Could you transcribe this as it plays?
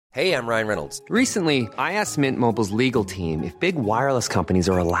Hey, I'm Ryan Reynolds. Recently, I asked Mint Mobile's legal team if big wireless companies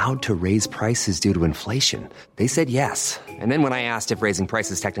are allowed to raise prices due to inflation. They said yes. And then when I asked if raising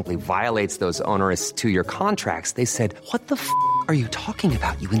prices technically violates those onerous two-year contracts, they said, "What the f*** are you talking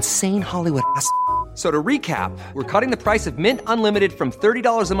about, you insane Hollywood ass?" So to recap, we're cutting the price of Mint Unlimited from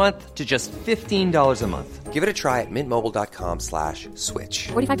 $30 a month to just $15 a month. Give it a try at mintmobile.com/switch.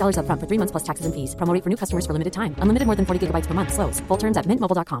 $45 up front for 3 months plus taxes and fees. Promo rate for new customers for limited time. Unlimited more than 40 gigabytes per month. Slows full terms at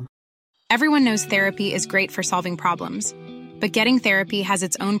mintmobile.com. Everyone knows therapy is great for solving problems, but getting therapy has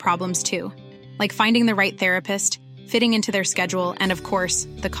its own problems too, like finding the right therapist, fitting into their schedule, and of course,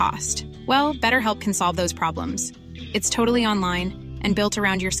 the cost. Well, BetterHelp can solve those problems. It's totally online and built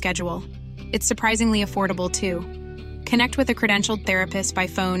around your schedule. It's surprisingly affordable too. Connect with a credentialed therapist by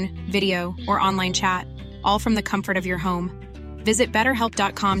phone, video, or online chat, all from the comfort of your home. Visit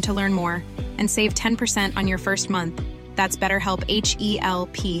BetterHelp.com to learn more and save 10% on your first month. That's BetterHelp,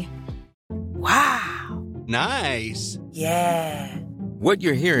 H-E-L-P. Wow. Nice. Yeah. What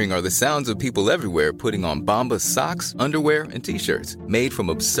you're hearing are the sounds of people everywhere putting on Bombas socks, underwear, and T-shirts made from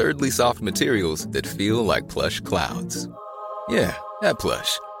absurdly soft materials that feel like plush clouds. Yeah, that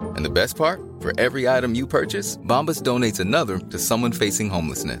plush. And the best part? For every item you purchase, Bombas donates another to someone facing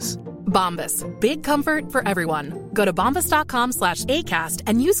homelessness. Bombas. Big comfort for everyone. Go to bombas.com/ACAST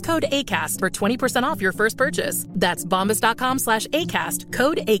and use code ACAST for 20% off your first purchase. That's bombas.com/ACAST.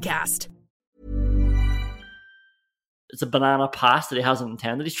 Code ACAST. It's a banana pass that he hasn't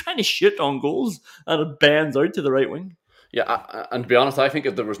intended. He's trying to shoot on goals and it bends out to the right wing. Yeah, and to be honest, I think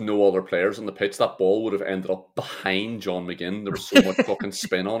if there was no other players on the pitch, that ball would have ended up behind John McGinn. There was so much fucking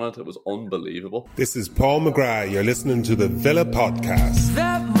spin on it. It was unbelievable. This is Paul McGrath. You're listening to the Villa Podcast.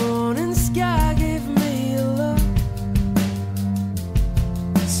 That morning sky gave me a look,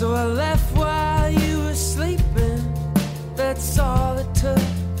 so I left while you were sleeping. That's all it took.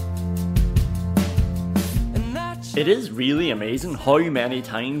 It is really amazing how many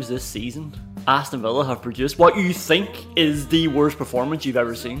times this season Aston Villa have produced what you think is the worst performance you've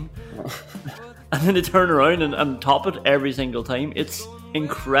ever seen. And then they turn around and top it every single time. It's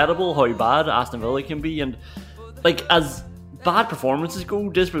incredible how bad Aston Villa can be. And like, as bad performances go,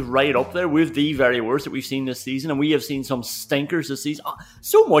 this was right up there with the very worst that we've seen this season. And we have seen some stinkers this season.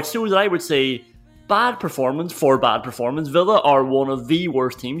 So much so that I would say, bad performance for bad performance, Villa are one of the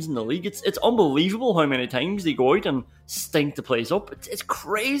worst teams in the league. It's unbelievable how many times they go out and stink the place up. It's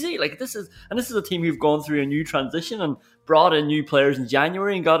crazy. Like, this is a team who've gone through a new transition and brought in new players in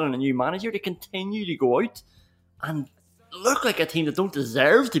January and got in a new manager to continue to go out and look like a team that don't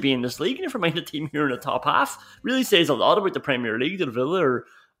deserve to be in this league. Never mind a team here in the top half. Really says a lot about the Premier League that Villa are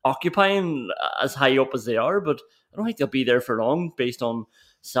occupying as high up as they are, but I don't think they'll be there for long based on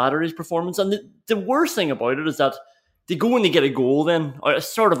Saturday's performance. And the worst thing about it is that they go and they get a goal then, or a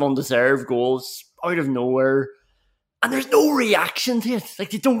sort of undeserved goals out of nowhere, and there's no reaction to it.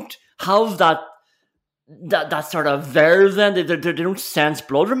 Like, they don't have that sort of verve then. They don't sense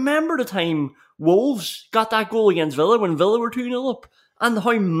blood. Remember the time Wolves got that goal against Villa when Villa were 2-0 up, and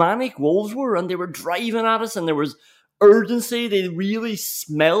how manic Wolves were, and they were driving at us, and there was urgency. They really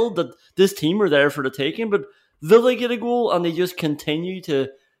smelled that this team were there for the taking, but Villa get a goal and they just continue to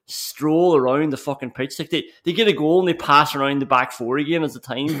stroll around the fucking pitch. Like, they get a goal and they pass around the back four again as the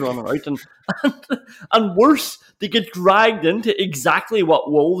time's running out. And worse, they get dragged into exactly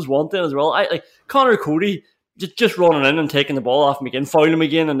what Wolves wanted as well. Like Connor Cody just running in and taking the ball off him again, foul him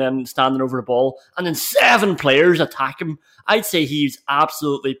again, and then standing over the ball. And then 7 players attack him. I'd say he's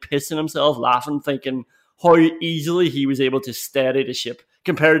absolutely pissing himself, laughing, thinking how easily he was able to steady the ship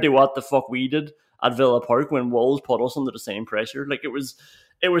compared to what the fuck we did at Villa Park when Wolves put us under the same pressure. Like, it was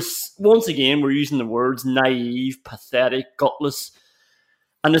once again, we're using the words naive, pathetic, gutless.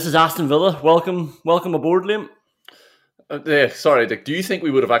 And this is Aston Villa. Welcome aboard, Liam. Sorry, Dick, do you think we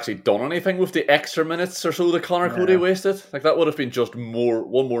would have actually done anything with the extra minutes or so that Connor Cody wasted? Like, that would have been just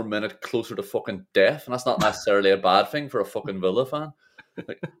one more minute closer to fucking death, and that's not necessarily a bad thing for a fucking Villa fan.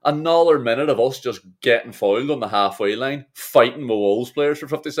 Like, another minute of us just getting fouled on the halfway line, fighting with Wolves players for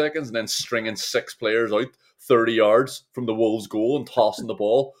 50 seconds, and then stringing 6 players out 30 yards from the Wolves goal and tossing the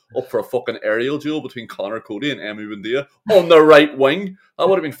ball up for a fucking aerial duel between Connor Cody and Buendia on the right wing. That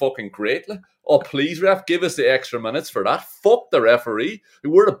would have been fucking great. Like, oh, please, ref, give us the extra minutes for that. Fuck the referee.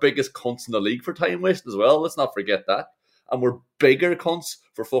 We're the biggest cunts in the league for time waste as well. Let's not forget that. And we're bigger cunts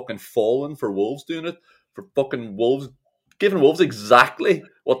for fucking falling for Wolves doing it. For fucking Wolves, giving Wolves exactly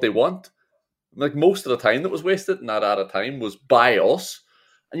what they want. Like, most of the time that was wasted in that added time was by us.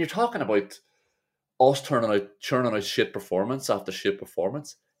 And you're talking about us churning out shit performance after shit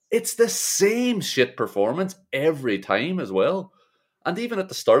performance. It's the same shit performance every time as well. And even at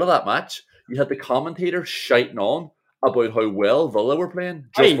the start of that match, you had the commentator shouting on about how well Villa were playing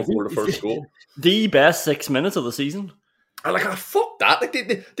just before the first goal. The best 6 minutes of the season. I'm like, fuck that. Like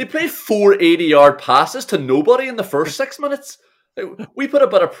they played 4 80-yard passes to nobody in the first 6 minutes. We put a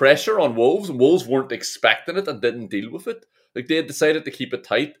bit of pressure on Wolves, and Wolves weren't expecting it and didn't deal with it. Like, they had decided to keep it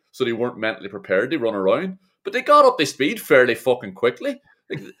tight, so they weren't mentally prepared. They run around. But they got up to speed fairly fucking quickly.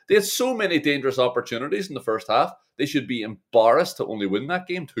 Like, they had so many dangerous opportunities in the first half. They should be embarrassed to only win that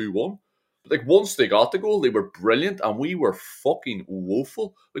game 2-1. But like, once they got the goal, they were brilliant, and we were fucking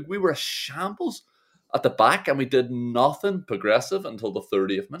woeful. Like, we were a shambles at the back, and we did nothing progressive until the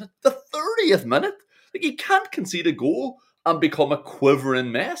 30th minute. The 30th minute? Like, you can't concede a goal and become a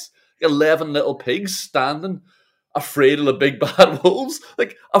quivering mess. 11 little pigs standing, afraid of the big bad Wolves.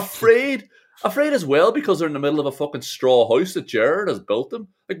 Like, afraid as well because they're in the middle of a fucking straw house that Gerrard has built them.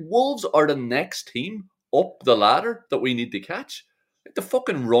 Like, Wolves are the next team up the ladder that we need to catch. Like, the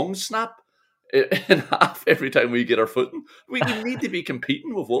fucking rung snap in half every time we get our footing. We need to be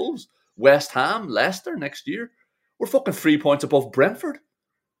competing with Wolves. West Ham, Leicester next year. We're fucking 3 points above Brentford.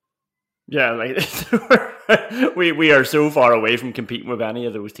 Yeah, like we are so far away from competing with any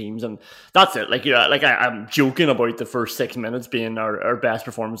of those teams, and that's it. Like, yeah, like I'm joking about the first 6 minutes being our best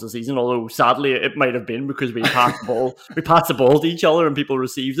performance of the season. Although sadly, it might have been because we passed the ball to each other and people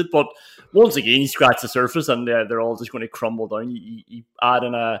received it. But once again, you scratch the surface, and they're all just going to crumble down. You add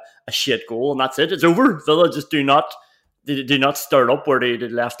in a shit goal, and that's it. It's over. Villa just do not start up where they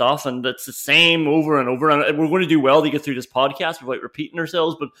left off, and it's the same over and over. And we're going to do well to get through this podcast without repeating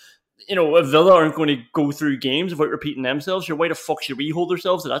ourselves, but you know, if Villa aren't going to go through games without repeating themselves, why the fuck should we hold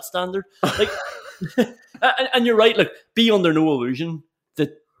ourselves to that standard? Like, and you're right. Like, be under no illusion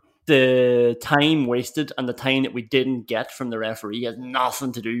that the time wasted and the time that we didn't get from the referee has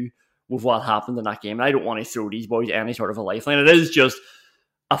nothing to do with what happened in that game. And I don't want to throw these boys any sort of a lifeline. It is just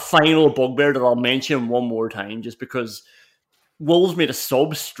a final bugbear that I'll mention one more time, just because Wolves made a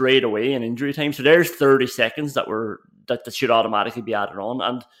sub straight away in injury time. So there's 30 seconds that should automatically be added on,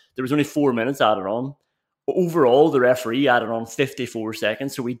 and there was only 4 minutes added on. Overall, the referee added on 54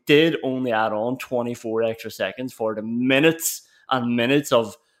 seconds, so we did only add on 24 extra seconds for the minutes and minutes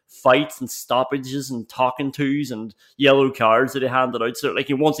of fights and stoppages and talking tos and yellow cards that he handed out. So, like,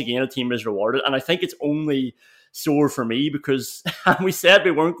 once again, a team is rewarded, and I think it's only sore for me because we said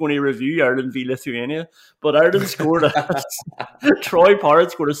we weren't going to review Ireland v Lithuania, but Ireland scored Troy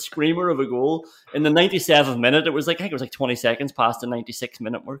Parrott scored a screamer of a goal in the 97th minute. I think it was like 20 seconds past the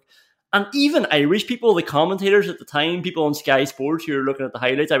 96-minute mark. And even Irish people, the commentators at the time, people on Sky Sports who were looking at the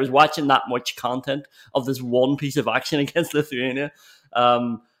highlights, I was watching that much content of this one piece of action against Lithuania.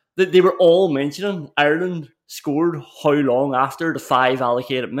 They were all mentioning Ireland scored how long after the 5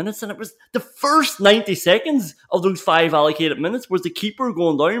 allocated minutes, and it was the first 90 seconds of those 5 allocated minutes was the keeper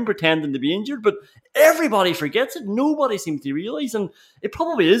going down pretending to be injured, but everybody forgets it. Nobody seems to realise, and it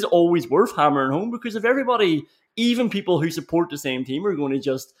probably is always worth hammering home, because if everybody, even people who support the same team, are going to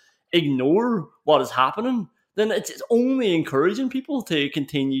just ignore what is happening, then it's only encouraging people to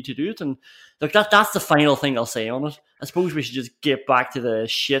continue to do it. And like that's the final thing I'll say on it. I suppose we should just get back to the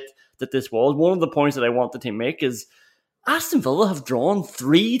shit that this was. One of the points that I wanted to make is Aston Villa have drawn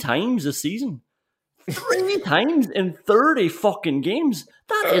 3 times this season. 3 times in 30 fucking games.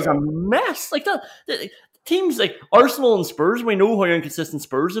 That is a mess. Like that. Teams like Arsenal and Spurs, we know how inconsistent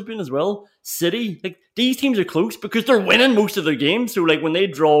Spurs have been as well. City, like these teams are close because they're winning most of their games. So like when they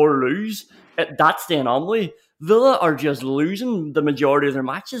draw or lose, that's the anomaly. Villa are just losing the majority of their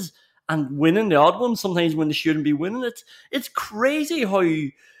matches and winning the odd ones sometimes when they shouldn't be winning. It's crazy how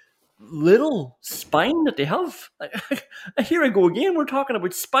little spine that they have. Here I go again. We're talking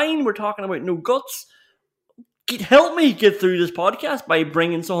about spine. We're talking about no guts. Help me get through this podcast by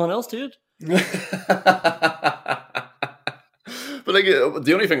bringing someone else to it. But like,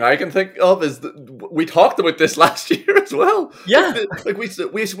 the only thing I can think of is that we talked about this last year as well. Yeah, like we're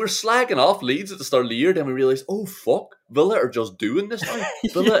slagging off Leeds at the start of the year, then we realised, oh fuck, Villa are just doing this now.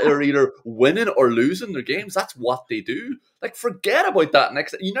 Villa are either winning or losing their games. That's what they do. Like, forget about that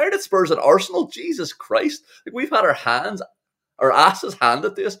next. United, Spurs, and Arsenal. Jesus Christ! Like, we've had our asses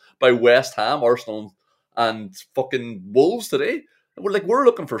handed to us by West Ham, Arsenal, and fucking Wolves today. We're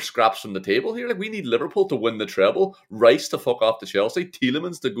looking for scraps from the table here. Like, we need Liverpool to win the treble, Rice to fuck off to Chelsea,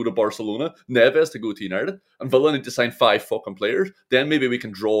 Tielemans to go to Barcelona, Neves to go to United, and Villa need to sign 5 fucking players. Then maybe we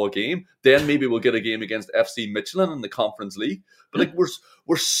can draw a game. Then maybe we'll get a game against FC Michelin in the Conference League. But like,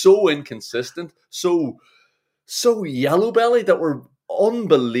 we're so inconsistent, so yellow bellied that we're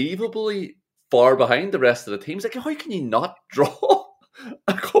unbelievably far behind the rest of the teams. Like, how can you not draw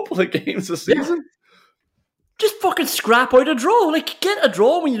a couple of games this season? just fucking scrap out a draw. Like, get a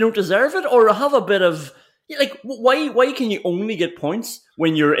draw when you don't deserve it, or have a bit of... Like, why can you only get points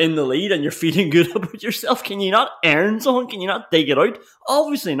when you're in the lead and you're feeling good about yourself? Can you not earn something? Can you not dig it out?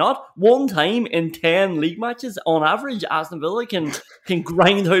 Obviously not. One time in 10 league matches, on average, Aston Villa can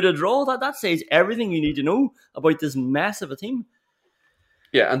grind out a draw. That says everything you need to know about this mess of a team.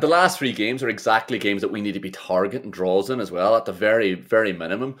 Yeah, and the last 3 games are exactly games that we need to be targeting draws in as well, at the very, very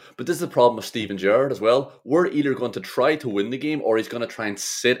minimum. But this is the problem with Steven Gerrard as well. We're either going to try to win the game, or he's going to try and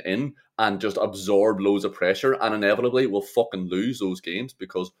sit in and just absorb loads of pressure, and inevitably we'll fucking lose those games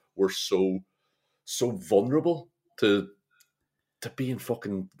because we're so vulnerable to being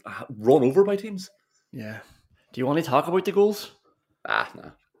fucking run over by teams. Yeah. Do you want to talk about the goals?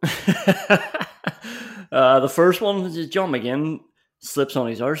 No. The first one is John McGinn slips on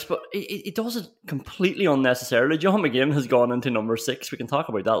his arse, but he does it completely unnecessarily. John McGinn has gone into number 6. We can talk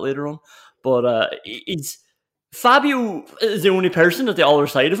about that later on. But Fabio is the only person at the other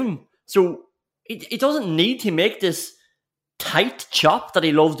side of him. So he doesn't need to make this tight chop that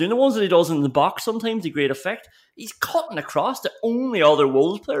he loves doing. The ones that he does in the box sometimes to great effect. He's cutting across the only other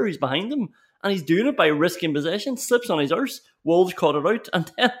Wolves player who's behind him. And he's doing it by risking possession, slips on his arse, Wolves cut it out. And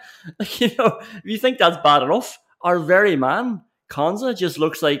then, if you think that's bad enough, our very man, Konza, just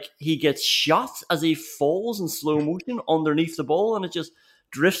looks like he gets shot as he falls in slow motion underneath the ball, and it just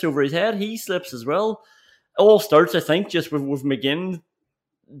drifts over his head. He slips as well. It all starts, I think, just with McGinn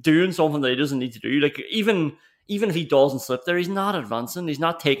doing something that he doesn't need to do. Like, even if he doesn't slip there, he's not advancing. He's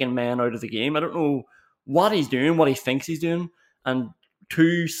not taking men out of the game. I don't know what he's doing, what he thinks he's doing. And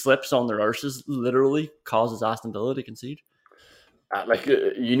 2 slips on their arses literally causes Aston Villa to concede.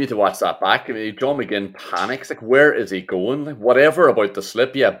 You need to watch that back. I mean, John McGinn panics. Like, where is he going? Like, whatever about the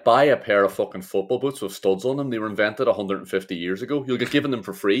slip, yeah, buy a pair of fucking football boots with studs on them. They were invented 150 years ago. You'll get given them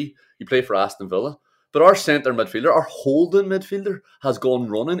for free. You play for Aston Villa. But our centre midfielder, our holding midfielder, has gone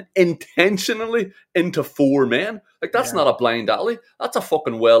running intentionally into 4 men. Like, that's not a blind alley. That's a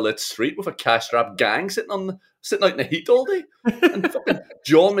fucking well-lit street with a cash-strapped gang sitting out in the heat all day. And fucking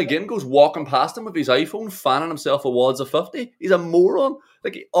John McGinn goes walking past him with his iPhone, fanning himself awards of 50. He's a moron.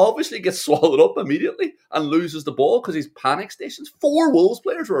 Like, he obviously gets swallowed up immediately and loses the ball because he's panic stations. 4 Wolves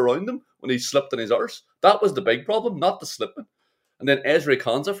players were around him when he slipped in his arse. That was the big problem, not the slipping. And then Ezri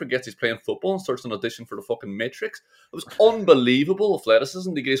Konsa forgets he's playing football and starts an audition for the fucking Matrix. It was unbelievable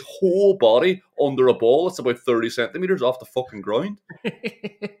athleticism to get his whole body under a ball that's about 30 centimetres off the fucking ground.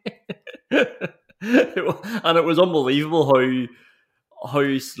 And it was unbelievable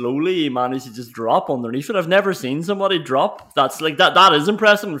how slowly he managed to just drop underneath it. I've never seen somebody drop. That's like that is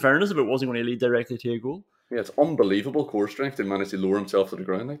impressive, in fairness, if it wasn't going to lead directly to a goal. Yeah, it's unbelievable core strength to manage to lower himself to the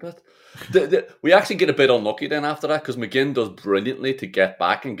ground like that. We actually get a bit unlucky then after that, because McGinn does brilliantly to get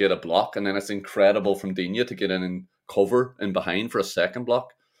back and get a block, and then it's incredible from Digne to get in and cover in behind for a second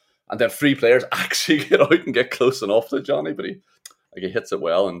block. And then 3 players actually get out and get close enough to Johnny, but he hits it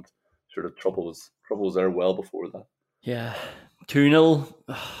well, and sure, the trouble was there well before that. Yeah, 2-0.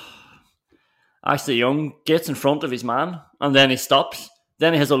 Ashley Young gets in front of his man, and then he stops.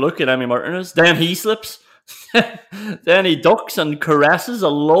 Then he has a look at Emi Martinez. Then he slips. Then he ducks and caresses a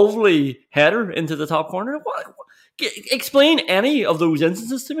lovely header into the top corner. Explain any of those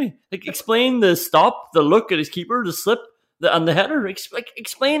instances to me. Like, explain the stop, the look at his keeper, the slip, and the header.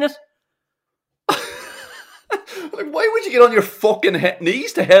 Explain it. Like, why would you get on your fucking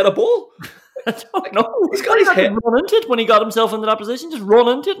knees to head a ball? I don't know. He's got his head run into it when he got himself into that position. Just run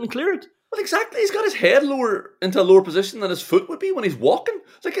into it and clear it. Well, exactly. He's got his head into a lower position than his foot would be when he's walking.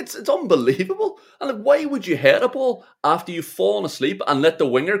 Like, it's unbelievable. And like, why would you head a ball after you've fallen asleep and let the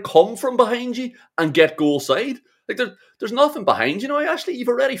winger come from behind you and get goal side? Like, there's nothing behind you now, Ashley. You've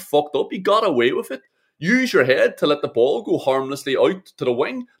already fucked up. You got away with it. Use your head to let the ball go harmlessly out to the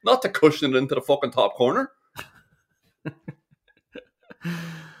wing, not to cushion it into the fucking top corner.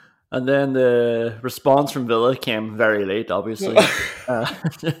 And then the response from Villa came very late, obviously.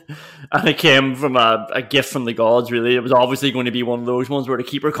 And it came from a gift from the gods, really. It was obviously going to be one of those ones where the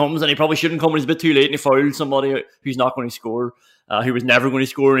keeper comes and he probably shouldn't come when he's a bit too late and he fouled somebody who's not going to score, who was never going to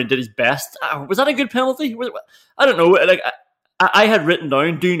score, and he did his best. Was that a good penalty? I don't know. Like, I had written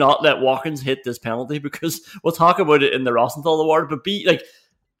down, do not let Watkins hit this penalty, because we'll talk about it in the Rosenthal Award, but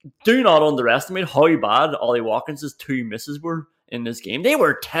do not underestimate how bad Ollie Watkins' 2 misses were in this game. They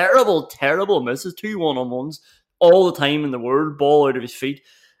were terrible, terrible misses. 2 1-on-1s all the time in the world. Ball out of his feet.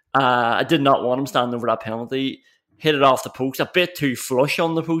 I did not want him standing over that penalty. Hit it off the post. A bit too flush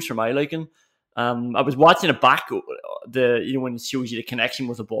on the post for my liking. I was watching it back, when it shows you the connection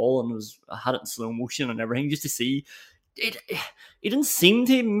with the ball, and I had it in slow motion and everything, just to see, he didn't seem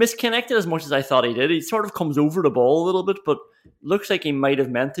to misconnect it as much as I thought he did. He sort of comes over the ball a little bit, but looks like he might have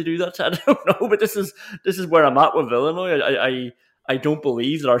meant to do that. I don't know, but this is where I'm at with Villa now. I don't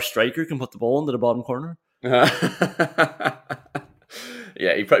believe that our striker can put the ball into the bottom corner. Yeah,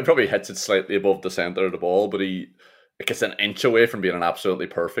 he probably hits it slightly above the centre of the ball, but it gets an inch away from being an absolutely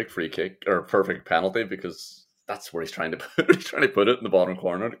perfect free kick or perfect penalty, because that's where he's trying to put it. He's trying to put it in the bottom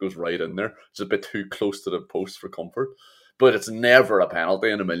corner. It goes right in there. It's a bit too close to the post for comfort. But it's never a penalty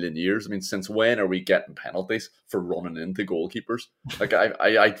in a million years. I mean, since when are we getting penalties for running into goalkeepers? Like,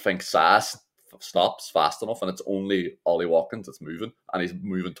 I think Sass stops fast enough, and it's only Ollie Watkins that's moving, and he's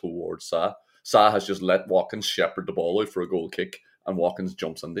moving towards Sa. Sa has just let Watkins shepherd the ball out for a goal kick, and Watkins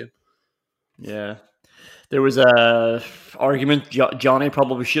jumps into him. Yeah. There was a argument Johnny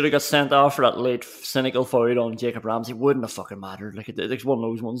probably should have got sent off for that late cynical foul on Jacob Ramsey. Wouldn't have fucking mattered. Like, it's one of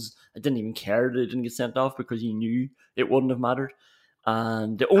those ones I didn't even care that it didn't get sent off, because he knew it wouldn't have mattered.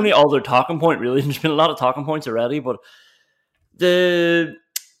 And the only other talking point, really, there's been a lot of talking points already, but the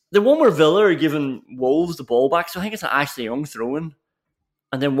one where Villa are giving Wolves the ball back, so I think it's an Ashley Young throw-in,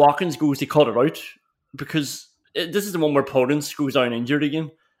 and then Watkins goes to cut it out, because this is the one where Podence goes down injured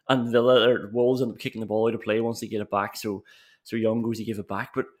again, and Villa or Wolves end up kicking the ball out of play once they get it back, so Young goes to give it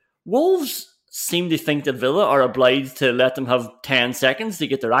back. But Wolves seem to think that Villa are obliged to let them have 10 seconds to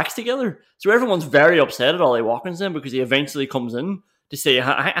get their acts together. So everyone's very upset at Ollie Watkins then, because he eventually comes in to say,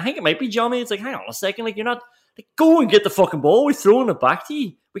 I think it might be Johnny. It's like, hang on a second, like, you're not, like, go and get the fucking ball. We're throwing it back to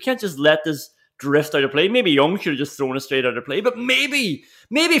you. We can't just let this drift out of play. Maybe Young should have just thrown it straight out of play, but maybe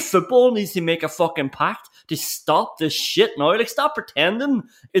football needs to make a fucking pact to stop this shit now. Like, stop pretending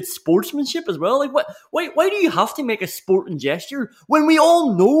it's sportsmanship as well. Like, why do you have to make a sporting gesture when we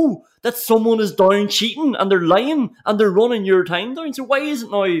all know that someone is down cheating and they're lying and they're running your time down? So why is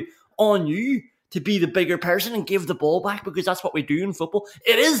it now on you to be the bigger person and give the ball back, because that's what we do in football?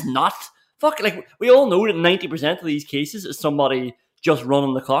 It is not. Fuck, like, we all know that 90% of these cases is somebody just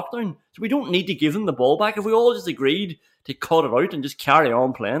running the clock down. So we don't need to give them the ball back. If we all just agreed to cut it out and just carry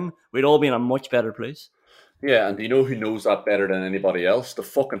on playing, we'd all be in a much better place. Yeah, and you know who knows that better than anybody else? The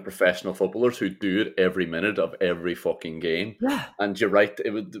fucking professional footballers who do it every minute of every fucking game. Yeah. And you're right,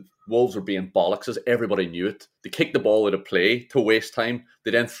 the Wolves were being bollockses. Everybody knew it. They kicked the ball out of play to waste time. They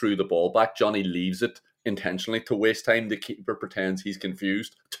then threw the ball back. Johnny leaves it intentionally to waste time. The keeper pretends he's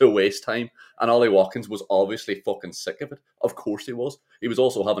confused to waste time. And Ollie Watkins was obviously fucking sick of it. Of course he was. He was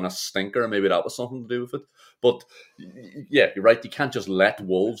also having a stinker. Maybe that was something to do with it. But yeah, you're right. You can't just let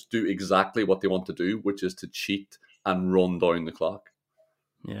Wolves do exactly what they want to do, which is to cheat and run down the clock.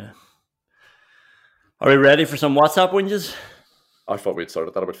 Yeah. Are we ready for some WhatsApp whinges? I thought we'd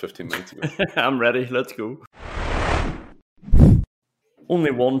started that about 15 minutes ago. I'm ready. Let's go.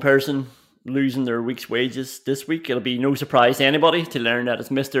 Only one person losing their week's wages this week. It'll be no surprise to anybody to learn that it's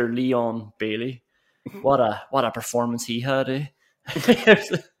Mr. Leon Bailey. What a performance he had, eh?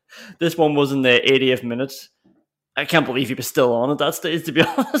 This one was in the 80th minute. I can't believe he was still on at that stage, to be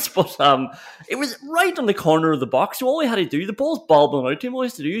honest. But it was right on the corner of the box. So all he had to do, the ball's bobbling out to him. All he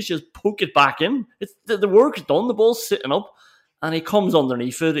has to do is just poke it back in. It's the work's done. The ball's sitting up. And he comes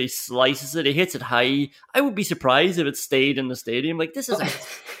underneath it, he slices it, he hits it high. I would be surprised if it stayed in the stadium. Like, this is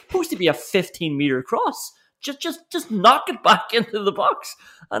supposed to be a 15-meter cross. Just knock it back into the box.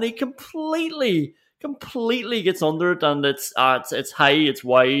 And he completely gets under it, and it's high, it's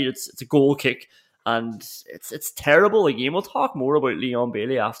wide, it's a goal kick, and it's terrible again. We'll talk more about Leon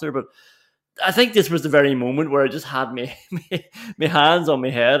Bailey after, but I think this was the very moment where I just had my hands on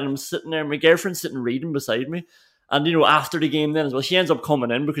my head, and I'm sitting there, my girlfriend's sitting reading beside me. And, you know, after the game then as well, she ends up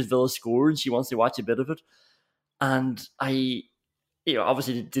coming in because Villa scored and she wants to watch a bit of it. And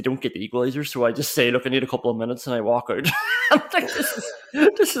obviously they don't get the equaliser, so I just say, look, I need a couple of minutes, and I walk out. I'm like,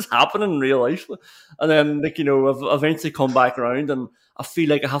 this is happening in real life. And then, like, you know, I've eventually come back around, and I feel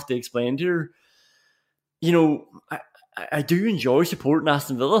like I have to explain to her, you know, I do enjoy supporting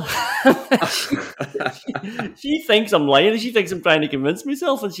Aston Villa. she thinks I'm lying, and she thinks I'm trying to convince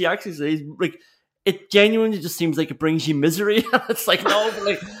myself, and she actually says, like, it genuinely just seems like it brings you misery. It's like, no,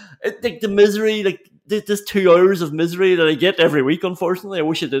 but like the misery, like this 2 hours of misery that I get every week, unfortunately. I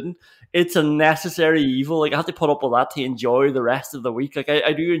wish I didn't. It's a necessary evil. Like, I have to put up with that to enjoy the rest of the week. Like,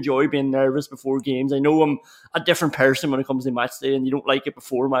 I do enjoy being nervous before games. I know I'm a different person when it comes to match day, and you don't like it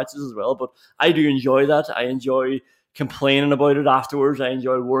before matches as well, but I do enjoy that. I enjoy complaining about it afterwards. I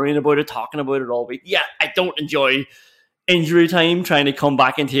enjoy worrying about it, talking about it all week. Yeah, I don't enjoy injury time trying to come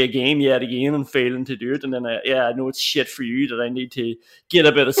back into a game yet again and failing to do it. And then, I know it's shit for you that I need to get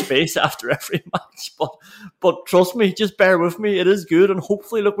a bit of space after every match. But trust me, just bear with me. It is good. And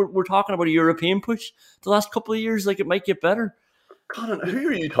hopefully, look, we're talking about a European push the last couple of years. Like, it might get better. Colin, who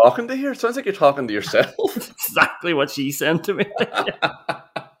are you talking to here? It sounds like you're talking to yourself. Exactly what she sent to me.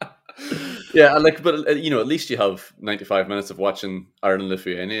 Yeah, but at least you have 95 minutes of watching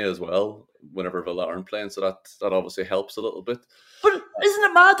Ireland-Lithuania as well whenever Villa aren't playing, so that obviously helps a little bit. But isn't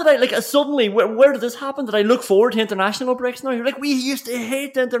it mad that suddenly, where did this happen? Did I look forward to international breaks now? Like, we used to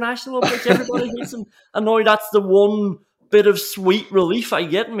hate the international breaks. Everybody hates them. And now that's the one bit of sweet relief I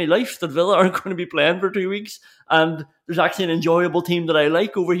get in my life, that Villa aren't going to be playing for 2 weeks, and there's actually an enjoyable team that I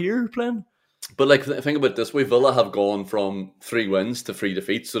like over here playing. But think about it this way: Villa have gone from 3 wins to 3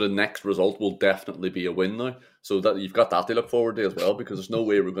 defeats, so the next result will definitely be a win now. So that you've got that to look forward to as well, because there's no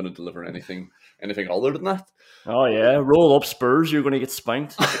way we're going to deliver anything other than that. Oh yeah, roll up Spurs, you're going to get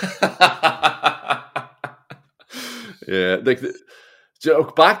spanked. Yeah,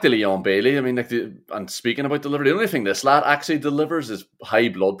 back to Leon Bailey. I mean, and speaking about delivery, the only thing this lad actually delivers is high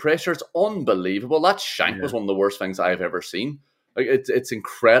blood pressure. It's unbelievable. That shank was one of the worst things I've ever seen. Like, it's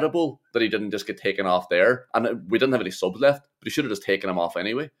incredible that he didn't just get taken off there. And we didn't have any subs left, but he should have just taken him off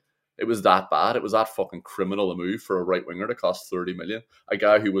anyway. It was that bad. It was that fucking criminal a move for a right winger to cost 30 million. A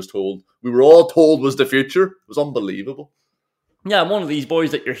guy who we were all told was the future. It was unbelievable. Yeah, I'm one of these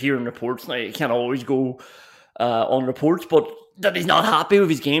boys that you're hearing reports now. You can't always go on reports, but that he's not happy with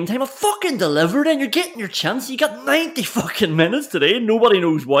his game time. Well, fucking deliver then. You're getting your chance. You got 90 fucking minutes today. Nobody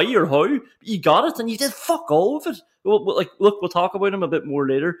knows why or how. You got it, and you did fuck all of it. Look, we'll talk about him a bit more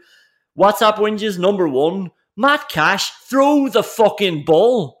later. WhatsApp whinges, number 1. Matt Cash, throw the fucking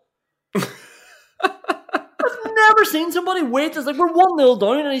ball. I've never seen somebody wait. It's like, we're 1-0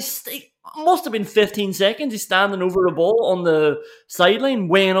 down, and must have been 15 seconds. He's standing over the ball on the sideline,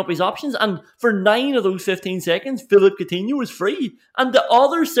 weighing up his options. And for 9 of those 15 seconds, Philip Coutinho was free. And the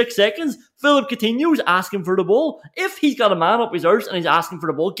other 6 seconds, Philip Coutinho was asking for the ball. If he's got a man up his arse and he's asking for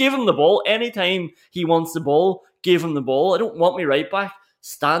the ball, give him the ball. Anytime he wants the ball, give him the ball. I don't want me right back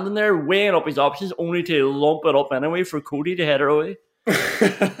standing there, weighing up his options, only to lump it up anyway for Cody to head her away.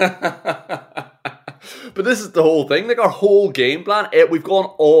 But this is the whole thing. Like, our whole game plan, we've gone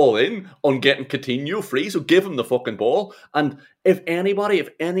all in on getting Coutinho free, so give him the fucking ball. And if any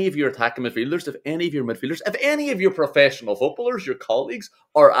of your attacking midfielders, if any of your midfielders, if any of your professional footballers, your colleagues,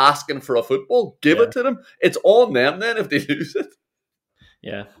 are asking for a football, give it to them. It's on them then if they lose it.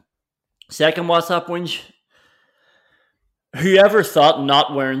 Yeah. Second WhatsApp whinge. Whoever thought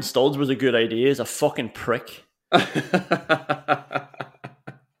not wearing studs was a good idea is a fucking prick.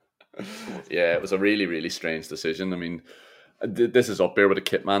 Yeah, it was a really, really strange decision. I mean, this is up there with a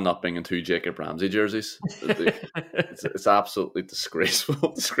kit man not bringing 2 Jacob Ramsey jerseys. It's absolutely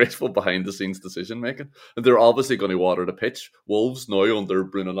disgraceful behind the scenes decision making. And they're obviously going to water the pitch. Wolves now under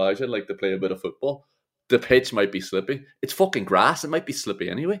Bruno Lage like to play a bit of football. The pitch might be slippy. It's fucking grass. It might be slippy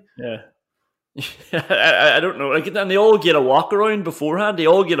anyway. Yeah. I don't know. Like, and they all get a walk around beforehand. They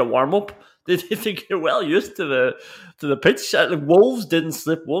all get a warm up. They think you're well used to the pitch. Like, Wolves didn't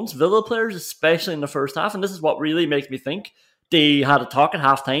slip once. Villa players, especially in the first half, and this is what really makes me think they had a talk at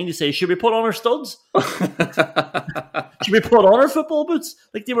half time to say, should we put on our studs? Should we put on our football boots?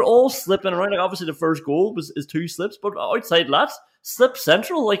 Like, they were all slipping around. Like, obviously the first goal is 2 slips, but outside that, slip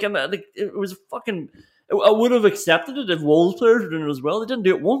central. Like, and it was fucking. I would have accepted it if Wolves players were doing it as well. They didn't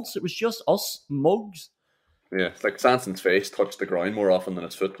do it once. It was just us mugs. Yeah, it's like Sanson's face touched the ground more often than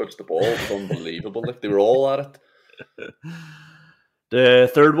his foot touched the ball. It was unbelievable. Like, they were all at it. The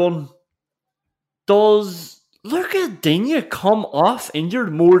third one. Does Luka Digne come off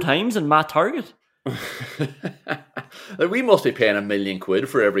injured more times than Matt Target? Like, we must be paying £1 million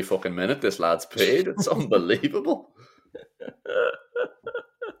for every fucking minute this lad's paid. It's unbelievable.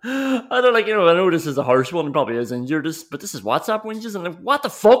 I don't I know this is a harsh one and probably is injured, but this is WhatsApp whinges, and what the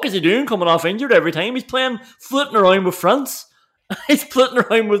fuck is he doing coming off injured every time? He's playing flitting around with France. He's flitting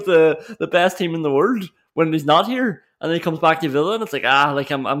around with the best team in the world when he's not here, and then he comes back to Villa and it's like,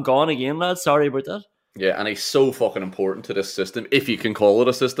 I'm gone again, lad. Sorry about that. Yeah, and he's so fucking important to this system, if you can call it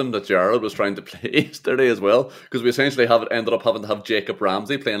a system, that Gerrard was trying to play yesterday as well, because we essentially ended up having to have Jacob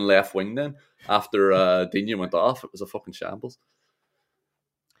Ramsey playing left wing then after Digne went off. It was a fucking shambles.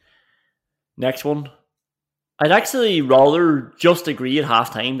 Next one. I'd actually rather just agree at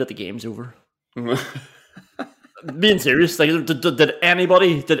halftime that the game's over. Being serious, like, did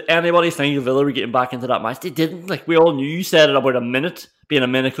anybody think Villa were getting back into that match? They didn't. Like, we all knew. You said it about being a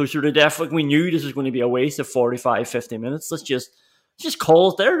minute closer to death. Like, we knew this was going to be a waste of 45, 50 minutes. Let's just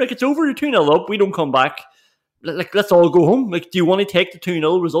call it there. Like, it's over. You're 2-0 up. We don't come back like, let's all go home. Like, do you want to take the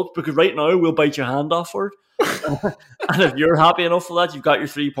 2-0 result? Because right now we'll bite your hand off for it. And if you're happy enough for that, you've got your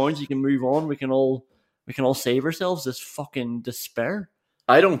 3 points. You can move on. We can all save ourselves this fucking despair.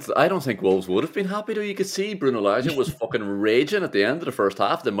 I don't think Wolves would have been happy though. You could see Bruno Lage was fucking raging at the end of the first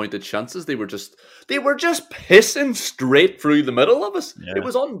half. The amount of chances they were just pissing straight through the middle of us. Yeah. It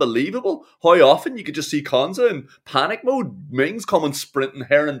was unbelievable how often you could just see Konza in panic mode. Mings coming sprinting,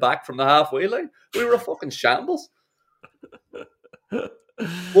 herring back from the halfway line. We were a fucking shambles.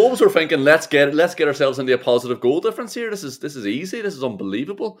 Wolves were thinking, let's get ourselves into a positive goal difference here. This is easy. This is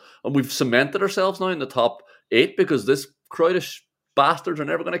unbelievable, and we've cemented ourselves now in the top 8 because this crowd of bastards are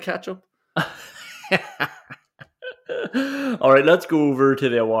never going to catch up. All right, let's go over to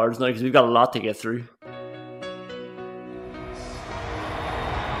the awards now because we've got a lot to get through.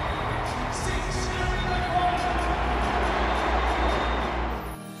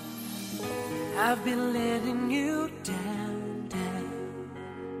 I've been letting you down.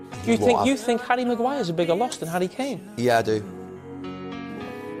 You think Harry Maguire's a bigger loss than Harry Kane? Yeah, I do.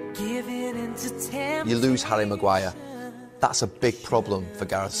 You lose Harry Maguire. That's a big problem for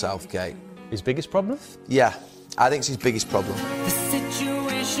Gareth Southgate. His biggest problem? Yeah, I think it's his biggest problem. The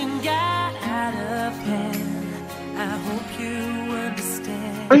situation got out of hand. I hope you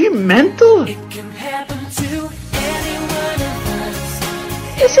understand. Are you mental? It can happen to any one of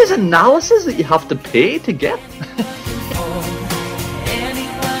us. This is analysis that you have to pay to get.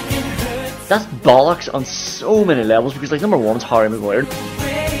 That's bollocks on so many levels because, like, number one is Harry Maguire.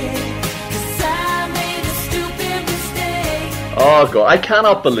 Oh God, I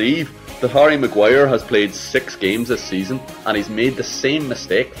cannot believe that Harry Maguire has played 6 games this season and he's made the same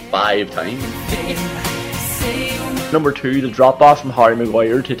mistake 5 times. Number 2, the drop off from Harry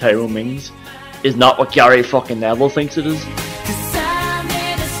Maguire to Tyrone Mings is not what Gary fucking Neville thinks it is.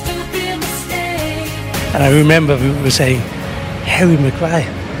 And I remember we were saying, Harry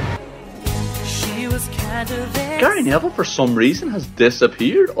Maguire. Gary Neville, for some reason, has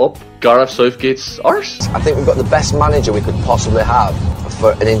disappeared up Gareth Southgate's arse. I think we've got the best manager we could possibly have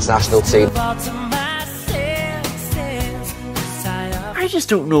for an international team. I just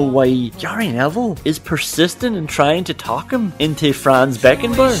don't know why Gary Neville is persistent in trying to talk him into Franz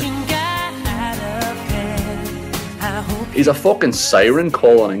Beckenbauer. He's a fucking siren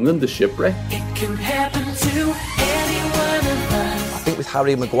calling England to shipwreck. It can happen to any one of us. I think with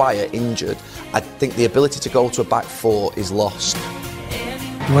Harry Maguire injured, I think the ability to go to a back 4 is lost.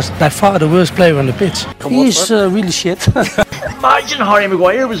 He was by far the worst player on the pitch. He's really shit. Imagine Harry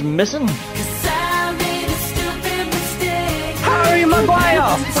Maguire was missing. Harry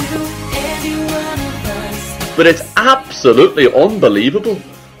Maguire! But it's absolutely unbelievable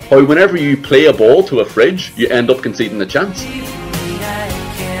how whenever you play a ball to a fridge, you end up conceding the chance.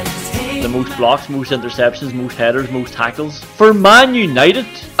 The most blocks, most interceptions, most headers, most tackles. For Man United,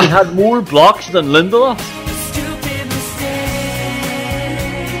 he had more blocks than Lindelof.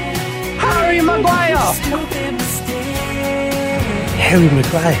 Harry Maguire! Harry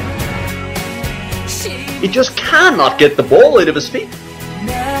Maguire. He just cannot get the ball out of his feet.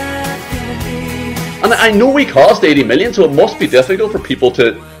 And I know he cost 80 million, so it must be difficult for people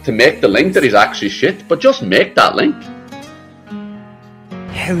to make the link that he's actually shit, but just make that link.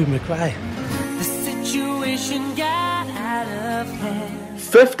 Harry Maguire. The situation got out of hand.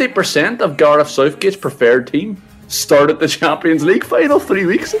 50% of Gareth Southgate's preferred team started the Champions League final 3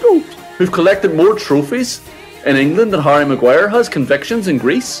 weeks ago, who've collected more trophies in England than Harry Maguire has convictions in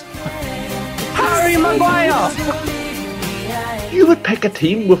Greece. Harry Maguire! You would pick a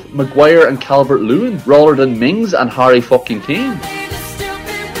team with Maguire and Calvert-Lewin rather than Mings and Harry fucking Kane.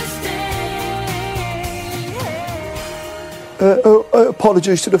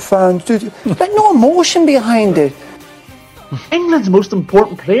 Apologies to the fans. There's no emotion behind it. England's most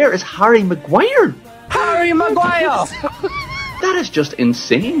important player is Harry Maguire. Harry Maguire! That is just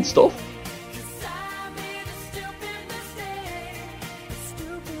insane stuff.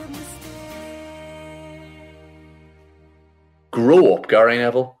 Grow up, Gary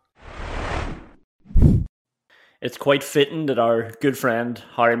Neville. It's quite fitting that our good friend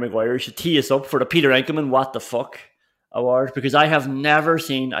Harry Maguire should tee us up for the Peter Enkelman What the Fuck Award, because I have never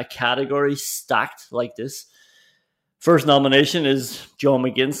seen a category stacked like this. First nomination is John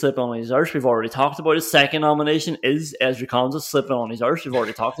McGinn slipping on his arse. We've already talked about it. Second nomination is Ezri Konsa slipping on his arse. We've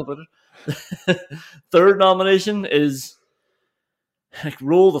already talked about it. Third nomination is, like,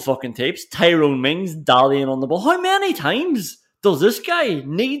 roll the fucking tapes, Tyrone Mings dallying on the ball. How many times does this guy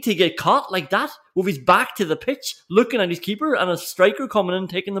need to get caught like that with his back to the pitch, looking at his keeper and a striker coming in and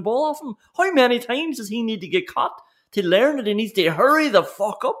taking the ball off him? How many times does he need to get caught to learn that he needs to hurry the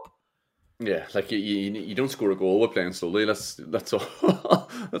fuck up? Yeah, like you don't score a goal with playing slowly. Let's all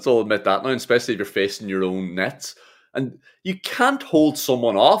let's all admit that now, and especially if you're facing your own nets. And you can't hold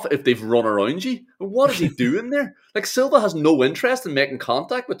someone off if they've run around you. What is he doing there? Like, Silva has no interest in making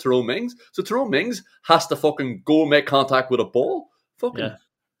contact with Tyrone Mings. So Tyrone Mings has to fucking go make contact with a ball. Fucking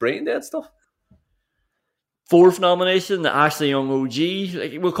brain dead stuff. Fourth nomination, the Ashley Young OG.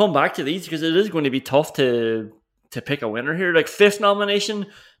 Like, we'll come back to these because it is going to be tough to pick a winner here. Like, fifth nomination,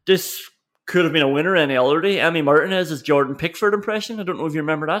 this could have been a winner any other day. Emmy Martinez's Jordan Pickford impression. I don't know if you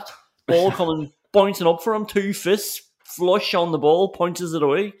remember that. Ball coming, bouncing up for him, 2 fists, flush on the ball, punches it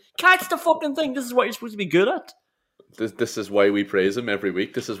away. Catch the fucking thing. This is what you're supposed to be good at. This is why we praise him every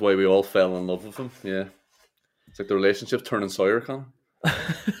week. This is why we all fell in love with him. Yeah. It's like the relationship turning sour, Connor.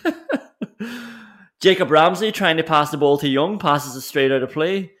 Jacob Ramsey trying to pass the ball to Young, passes it straight out of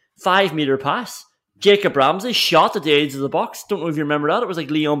play. 5-metre pass. Jacob Ramsey shot at the edge of the box. Don't know if you remember that. It was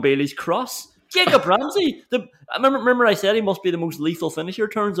like Leon Bailey's cross. Jacob Ramsey. I remember I said he must be the most lethal finisher.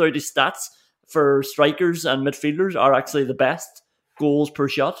 Turns out his stats for strikers and midfielders are actually the best goals per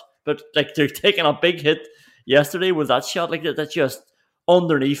shot. But like, they're taking a big hit yesterday with that shot. Like, that's just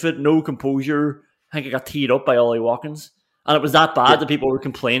underneath it, no composure. I think it got teed up by Ollie Watkins. And it was that bad that people were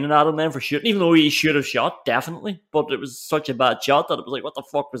complaining at him then for shooting, even though he should have shot, definitely. But it was such a bad shot that it was like, what the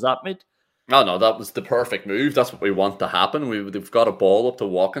fuck was that, mate? No, that was the perfect move. That's what we want to happen. We've got a ball up to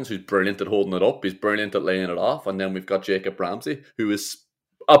Watkins, who's brilliant at holding it up. He's brilliant at laying it off. And then we've got Jacob Ramsey, who is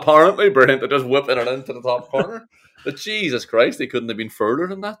apparently brilliant at just whipping it into the top corner. But Jesus Christ, he couldn't have been further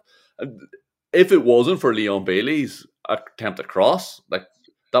than that. And if it wasn't for Leon Bailey's attempt at cross, like,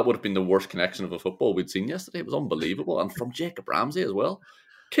 that would have been the worst connection of a football we'd seen yesterday. It was unbelievable. And from Jacob Ramsey as well.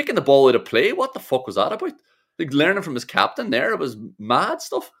 Kicking the ball out of play, what the fuck was that about? Like, learning from his captain there, it was mad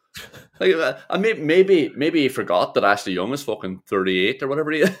stuff. Like, and maybe he forgot that Ashley Young is fucking 38 or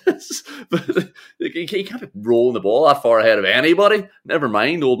whatever he is. But like, he can't be rolling the ball that far ahead of anybody. Never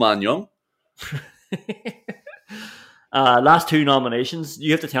mind old man Young. Last 2 nominations.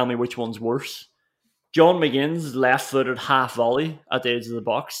 You have to tell me which one's worse. John McGinn's left-footed half volley at the edge of the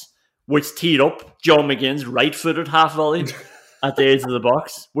box, which teed up John McGinn's right-footed half volley at the edge of the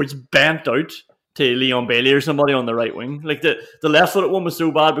box, which bent out to Leon Bailey or somebody on the right wing. Like, the left-footed one was so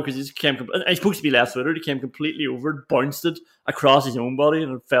bad because he's supposed to be left-footed. He came completely over, bounced it across his own body,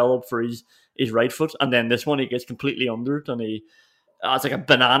 and it fell up for his right foot. And then this one, he gets completely under it, and it's like a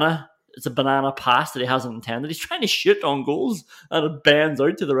banana. It's a banana pass that he hasn't intended. He's trying to shoot on goals, and it bends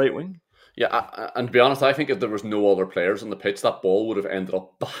out to the right wing. Yeah, and to be honest, I think if there was no other players on the pitch, that ball would have ended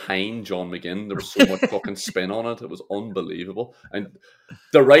up behind John McGinn. There was so much fucking spin on it. It was unbelievable. And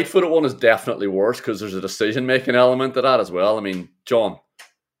the right-footed one is definitely worse because there's a decision-making element to that as well. I mean, John,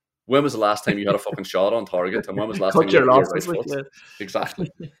 when was the last time you had a fucking shot on target? And when was the last time you had your right foot? Yeah. Exactly.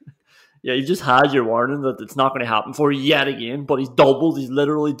 Yeah, you just had your warning that it's not going to happen for you yet again, but he's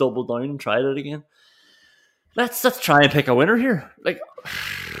literally doubled down and tried it again. Let's try and pick a winner here. Like,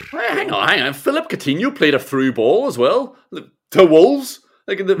 hang on. Philip Coutinho played a through ball as well to Wolves.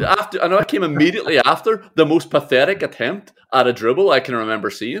 Like, I know it came immediately after the most pathetic attempt at a dribble I can remember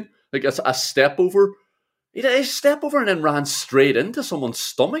seeing. Like, a step over. He did a step over and then ran straight into someone's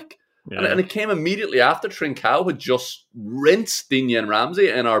stomach. Yeah. And it came immediately after Trincao had just rinsed Digne and Ramsey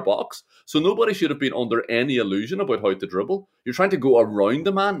in our box. So nobody should have been under any illusion about how to dribble. You're trying to go around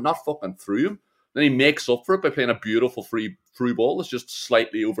the man, not fucking through him. Then he makes up for it by playing a beautiful through ball that's just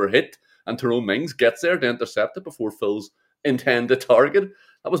slightly overhit, and Tyrone Mings gets there to intercept it before Phil's intended target.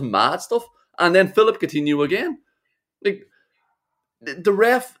 That was mad stuff. And then Philip Coutinho again. Like, the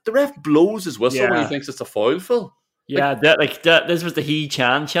ref blows his whistle when he thinks it's a foul, Phil. Yeah, this was the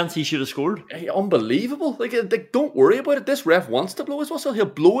chance he should have scored. Unbelievable. Like, don't worry about it. This ref wants to blow his whistle. He'll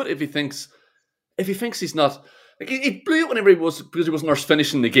blow it if he thinks he's not. Like, he blew it whenever he wasn't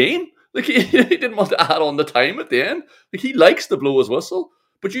finishing the game. Like, he didn't want to add on the time at the end. Like, he likes to blow his whistle.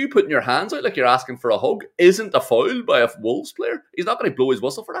 But you putting your hands out like you're asking for a hug isn't a foul by a Wolves player. He's not going to blow his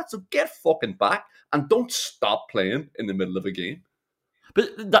whistle for that. So get fucking back and don't stop playing in the middle of a game.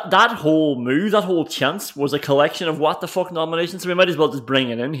 But that whole move, that whole chance was a collection of what the fuck nominations. So we might as well just bring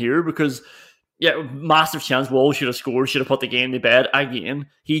it in here because, yeah, massive chance. Wolves should have scored, should have put the game to bed again.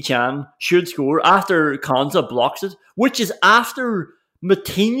 He-Chan should score after Konza blocks it, which is after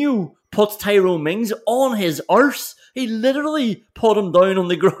Moutinho puts Tyrone Mings on his arse. He literally put him down on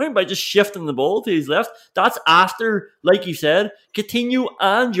the ground by just shifting the ball to his left. That's after, like you said, Coutinho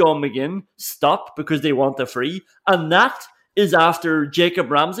and John McGinn stop because they want the free. And that is after Jacob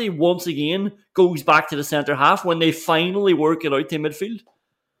Ramsey once again goes back to the centre half when they finally work it out to midfield.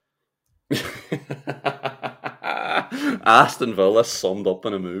 Aston Villa summed up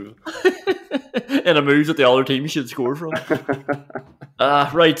in a move. In a move that the other team should score from.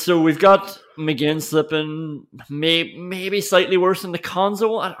 Right, so we've got McGinn slipping, maybe slightly worse than the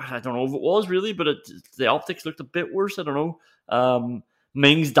Conzo. I don't know if it was really, but the optics looked a bit worse. I don't know.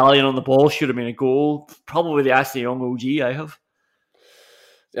 Mings dallying on the ball should have been a goal. Probably the Ashley Young OG I have.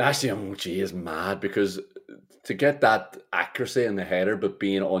 The Ashley Young OG is mad because to get that accuracy in the header, but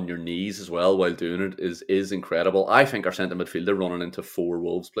being on your knees as well while doing it is incredible. I think our centre midfielder running into 4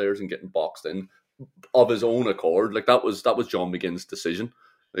 Wolves players and getting boxed in of his own accord, like that was John McGinn's decision.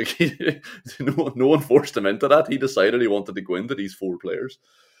 Like no one forced him into that. He decided he wanted to go into these 4 players.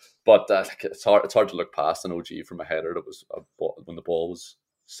 But it's hard to look past an OG from a header that was when the ball was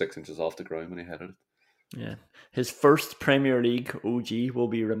 6 inches off the ground when he headed it. Yeah, his first Premier League OG will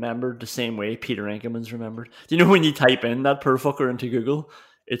be remembered the same way Peter Enkelman's remembered. Do you know when you type in that per fucker into Google,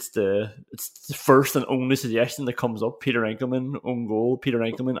 it's the first and only suggestion that comes up: Peter Enkelman own goal, Peter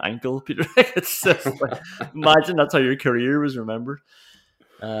Enkelman ankle, Peter. It's just like, imagine that's how your career was remembered.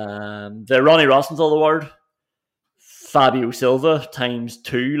 The Ronnie Rosenthal Award, Fabio Silva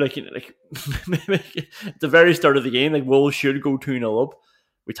 ×2. Like at the very start of the game, like Wolves should go 2-0 up.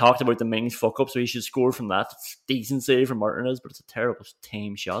 We talked about the Mings fuck up, so he should score from that. It's a decent save from Martinez, but it's a terrible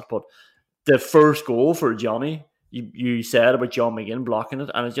tame shot. But the first goal for Johnny, you said about John McGinn blocking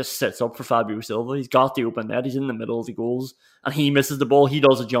it, and it just sets up for Fabio Silva. He's got the open net, he's in the middle of the goals, and he misses the ball. He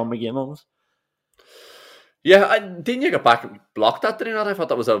does a John McGinn on it. Yeah, didn't you get back and block that, did he not? I thought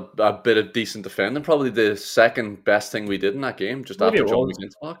that was a bit of decent defending. Probably the second best thing we did in that game, just maybe after John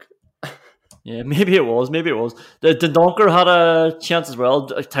McGinn's block. Yeah, maybe it was. The Donker had a chance as well.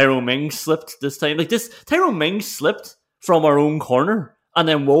 Tyrone Mings slipped this time. Like this, Tyrone Mings slipped from our own corner, and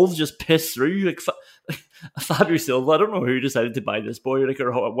then Wolves just pissed through. Like Fabio Silva, I don't know who decided to buy this boy, like,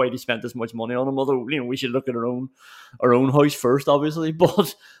 or why they spent this much money on him. Although, we should look at our own house first, obviously.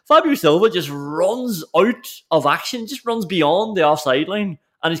 But Fabio Silva just runs out of action, just runs beyond the offside line,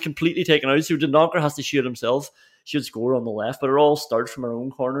 and is completely taken out. So Donker has to shoot himself. Should score on the left, but it all starts from our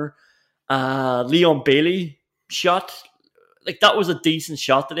own corner. Leon Bailey shot, like that was a decent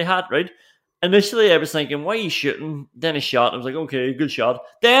shot that he had, right? Initially I was thinking, why are you shooting? Then he shot, I was like, okay, good shot.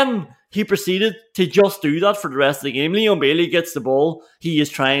 Then he proceeded to just do that for the rest of the game. Leon Bailey gets the ball, he is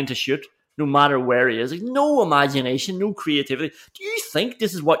trying to shoot no matter where he is. Like, no imagination, no creativity. Do you think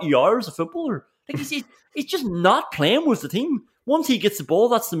this is what you are as a footballer? Like he's just not playing with the team. Once he gets the ball,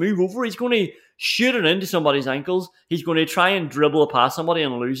 that's the move over. He's going to shoot it into somebody's ankles. He's going to try and dribble it past somebody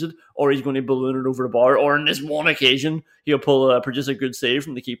and lose it, or he's going to balloon it over the bar, or in this one occasion, he'll produce a good save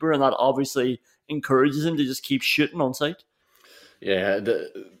from the keeper, and that obviously encourages him to just keep shooting on sight. Yeah,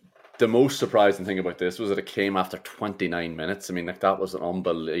 the most surprising thing about this was that it came after 29 minutes. I mean, like that was an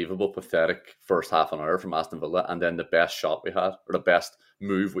unbelievable, pathetic first half an hour from Aston Villa, and then the best shot we had, or the best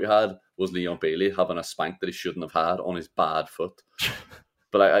move we had, was Leon Bailey having a spank that he shouldn't have had on his bad foot.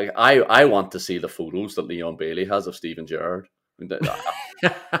 But I want to see the photos that Leon Bailey has of Steven Gerrard.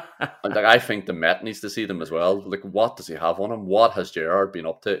 I think the Met needs to see them as well. Like, what does he have on him? What has Gerrard been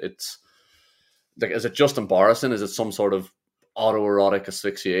up to? It's like, is it just embarrassing? Is it some sort of autoerotic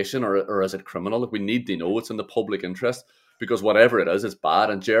asphyxiation, or is it criminal? Like, we need to know. It's in the public interest, because whatever it is, it's bad.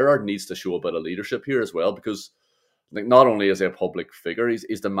 And Gerrard needs to show a bit of leadership here as well, because like, not only is he a public figure,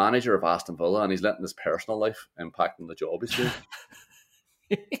 he's the manager of Aston Villa, and he's letting his personal life impact on the job he's doing.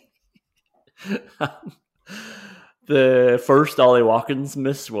 The first Ollie Watkins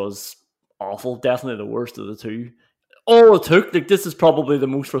miss was awful, definitely the worst of the two. All it took, like, this is probably the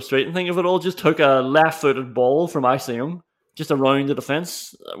most frustrating thing of it all, just took a left-footed ball from Ashley Young, just around the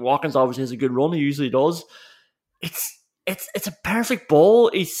defence. Watkins obviously has a good run, he usually does. It's a perfect ball,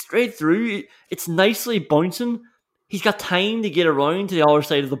 he's straight through, it's nicely bouncing. He's got time to get around to the other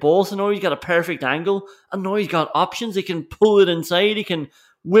side of the ball, so now he's got a perfect angle, and now he's got options. He can pull it inside, he can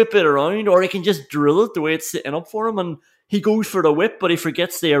whip it around, or he can just drill it the way it's sitting up for him, and he goes for the whip, but he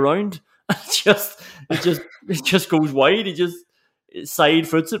forgets the around. It just goes wide. He just side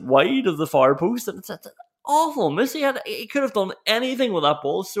foots it wide of the far post, and it's an awful miss. He could have done anything with that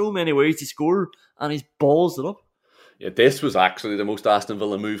ball. So many ways to score, and he's balls it up. Yeah, this was actually the most Aston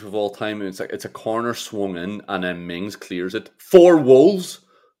Villa move of all time. It's a corner swung in, and then Mings clears it for Wolves,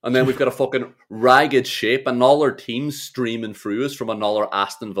 and then we've got a fucking ragged shape, another team streaming through us from another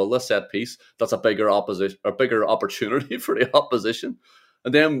Aston Villa set piece. That's a bigger opportunity for the opposition.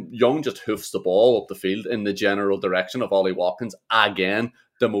 And then Young just hoofs the ball up the field in the general direction of Ollie Watkins. Again,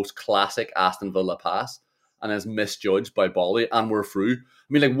 the most classic Aston Villa pass, and is misjudged by Bolly, and we're through. I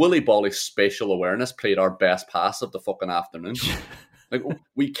mean, like, Willie Bolly's spatial awareness played our best pass of the fucking afternoon. Like,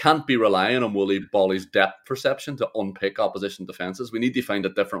 we can't be relying on Wooly Bolly's depth perception to unpick opposition defences. We need to find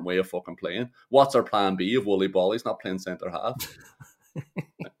a different way of fucking playing. What's our plan B if Wooly Bolly's not playing centre half?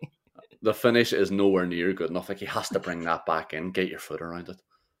 The finish is nowhere near good enough. Like, he has to bring that back in, get your foot around it.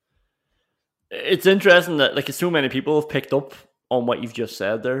 It's interesting that like so many people have picked up on what you've just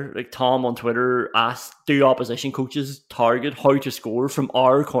said there. Like Tom on Twitter asked, do opposition coaches target how to score from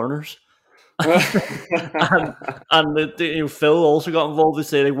our corners? and Phil also got involved to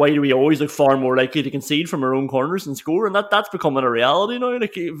say, like, why do we always look far more likely to concede from our own corners and score? And that's becoming a reality now.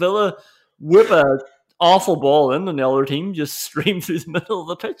 Like Villa whip a awful ball in and the other team just stream through the middle of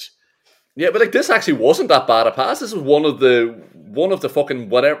the pitch. Yeah, but like this actually wasn't that bad a pass. This was one of the fucking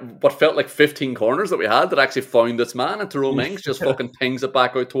what felt like 15 corners that we had that actually found its man, and Tyrone Mings just fucking pings it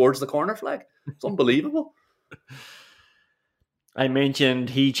back out towards the corner flag. It's unbelievable. I mentioned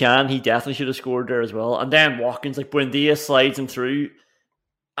he definitely should have scored there as well. And then Watkins, like Buendia slides him through.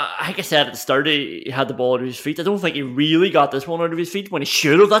 Like I said at the start, he had the ball out of his feet. I don't think he really got this one out of his feet when he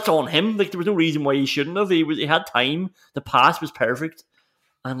should have. That's on him. Like there was no reason why he shouldn't have. He had time. The pass was perfect.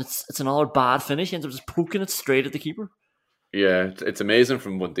 And it's another bad finish. He ends up just poking it straight at the keeper. Yeah, it's amazing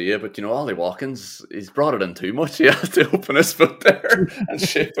from Buendia, but Ollie Watkins, he's brought it in too much. He has to open his foot there and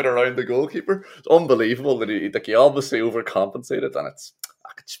shape it around the goalkeeper. It's unbelievable that he obviously overcompensated, and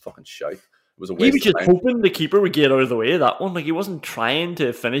I could just fucking shout. It was a waste. He was just hoping the keeper would get out of the way of that one. Like he wasn't trying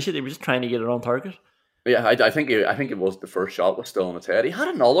to finish it; he was just trying to get it on target. Yeah, I think it was the first shot was still on its head. He had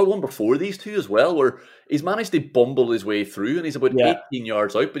another one before these two as well, where he's managed to bumble his way through, and he's about 18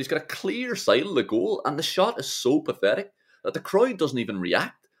 yards out, but he's got a clear sight of the goal, and the shot is so pathetic that the crowd doesn't even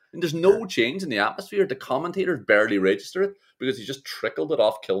react. And there's no change in the atmosphere. The commentators barely register it because he just trickled it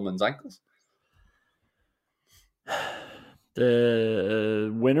off Kilman's ankles.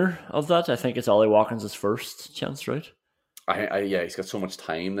 The winner of that, I think it's Ollie Watkins' first chance, right? Yeah, he's got so much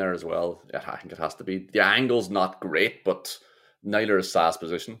time there as well. I think it has to be. The angle's not great, but neither is Sa's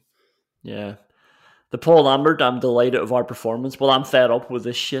position. Yeah. The Paul Lambert, I'm delighted of our performance. Well, I'm fed up with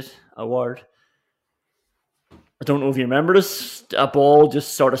this shit award. I don't know if you remember this. A ball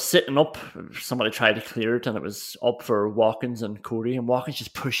just sort of sitting up. Somebody tried to clear it and it was up for Watkins and Cody. And Watkins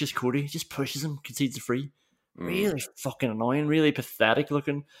just pushes Cody. Just pushes him, concedes a free. Really fucking annoying. Really pathetic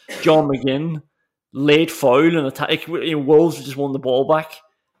looking. John McGinn. Late foul and attack. Wolves just won the ball back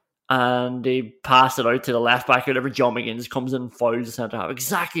and they passed it out to the left back. Whatever, John McGinn just comes in and fouls the centre half.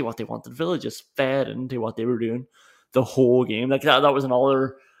 Exactly what they wanted. Villa just fed into what they were doing the whole game. Like that was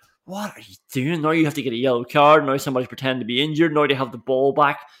another. What are you doing? Now you have to get a yellow card. Now somebody's pretending to be injured. Now they have the ball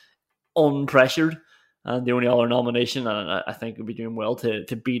back unpressured. And the only other nomination, and I think he'll be doing well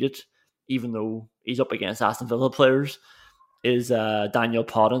to beat it, even though he's up against Aston Villa players, is Daniel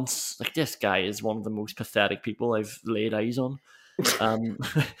Podence. Like this guy is one of the most pathetic people I've laid eyes on.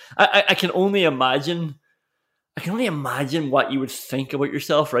 I can only imagine what you would think about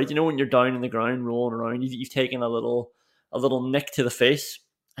yourself, right? When you're down in the ground rolling around, you've taken a little nick to the face,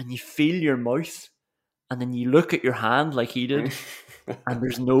 and you feel your mouth, and then you look at your hand like he did, and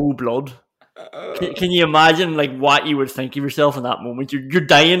there's no blood. Can you imagine like what you would think of yourself in that moment? You're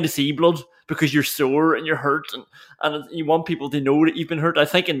dying to see blood because you're sore and you're hurt, and you want people to know that you've been hurt. I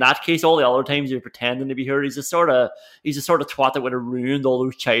think in that case, all the other times you're pretending to be hurt. He's a sort of twat that would have ruined all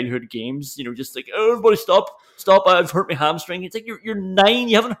those childhood games. Just like, oh, everybody stop! I've hurt my hamstring. It's like you're 9,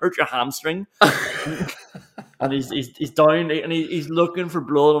 you haven't hurt your hamstring, and he's down and he's looking for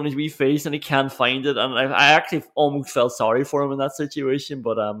blood on his wee face and he can't find it. And I actually almost felt sorry for him in that situation,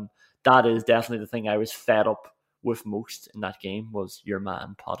 but that is definitely the thing I was fed up with most in that game was your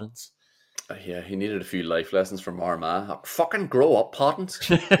man, Podence. Yeah, he needed a few life lessons from Armagh. Fucking grow up, Podence.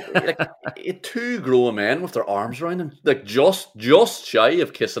 Like, 2 grown men with their arms around him, like just shy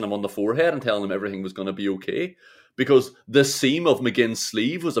of kissing him on the forehead and telling him everything was going to be okay. Because the seam of McGinn's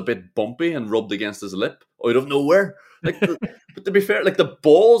sleeve was a bit bumpy and rubbed against his lip out of nowhere. Like, but to be fair, like the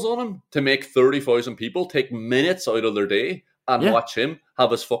balls on him to make 30,000 people take minutes out of their day and watch him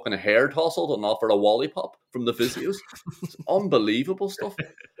have his fucking hair tousled and offer a lollipop from the physios. It's unbelievable stuff.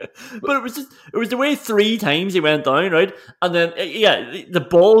 But it was the way 3 times he went down, right? And then, the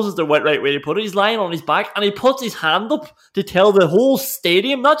balls is the right way to put it. He's lying on his back and he puts his hand up to tell the whole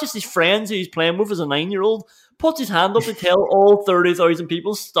stadium, not just his friends who he's playing with as a 9-year-old, puts his hand up to tell all 30,000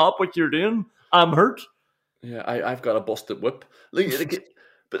 people, stop what you're doing. I'm hurt. Yeah, I've got a busted whip.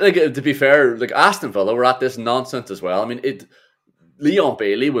 But to be fair, like Aston Villa were at this nonsense as well. I mean, Leon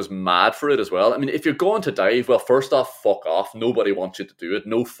Bailey was mad for it as well. I mean, if you're going to dive, well, first off, fuck off. Nobody wants you to do it.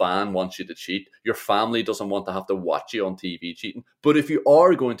 No fan wants you to cheat. Your family doesn't want to have to watch you on TV cheating. But if you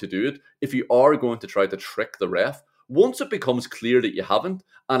are going to do it, if you are going to try to trick the ref, Once it becomes clear that you haven't,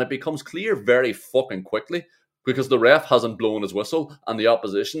 and it becomes clear very fucking quickly, because the ref hasn't blown his whistle and the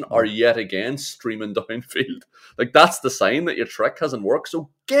opposition are yet again streaming downfield. Like, that's the sign that your trick hasn't worked. So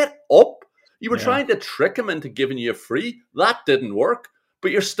get up. You were trying to trick him into giving you a free. That didn't work.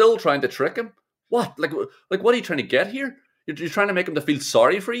 But you're still trying to trick him. What? Like what are you trying to get here? You're trying to make him to feel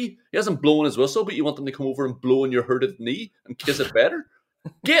sorry for you. He hasn't blown his whistle, but you want him to come over and blow on your hurted knee and kiss it better.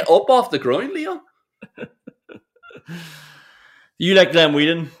 Get up off the ground, Leon. You like Glenn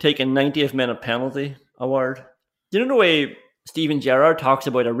Whedon taking 90th minute penalty award. Do you know the way Steven Gerrard talks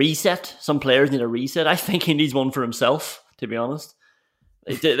about a reset? Some players need a reset. I think he needs one for himself, to be honest.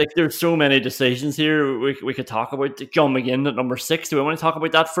 Like there's so many decisions here we could talk about. John McGinn at number 6. Do we want to talk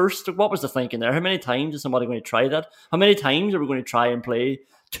about that first? What was the thinking there? How many times is somebody going to try that? How many times are we going to try and play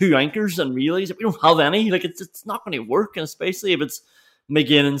 2 anchors and realize that we don't have any? Like it's not going to work, and especially if it's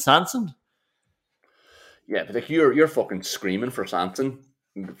McGinn and Sanson. Yeah, but like you're fucking screaming for Sanson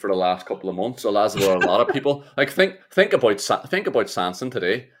for the last couple of months, so as were a lot of people. Like think about Sanson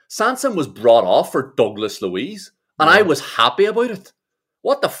today. Sanson was brought off for Douglas Luiz, and I was happy about it.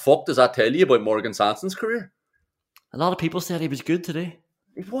 What the fuck does that tell you about Morgan Sanson's career? A lot of people said he was good today.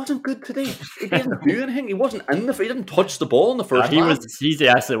 He wasn't good today. He didn't do anything. He wasn't in the. He didn't touch the ball in the first half. He's the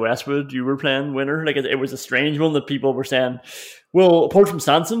Ashley Westwood you were playing winner. Like it was a strange one that people were saying. Well, apart from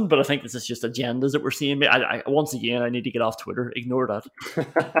Sanson, but I think this is just agendas that we're seeing. I once again, I need to get off Twitter. Ignore that.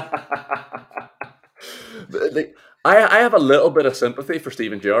 I have a little bit of sympathy for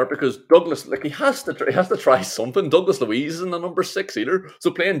Steven Gerrard because Douglas, he has to try something. Douglas Luiz isn't the number 6 either, so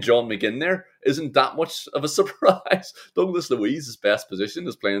playing John McGinn there isn't that much of a surprise. Douglas Luiz's best position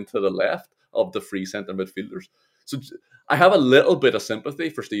is playing to the left of the free centre midfielders. So I have a little bit of sympathy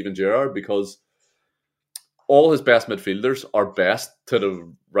for Steven Gerrard because all his best midfielders are best to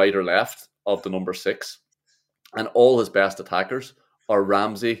the right or left of the number 6, and all his best attackers are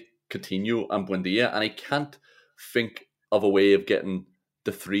Ramsey, Coutinho, and Buendia, and he can't think of a way of getting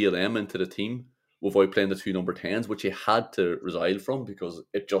the 3 of them into the team without playing the 2 number 10s, which he had to resile from because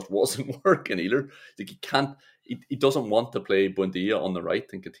it just wasn't working either. Like he doesn't want to play Buendia on the right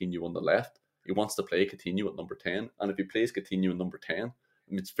and Coutinho on the left. He wants to play Coutinho at number 10, and if he plays Coutinho at number 10,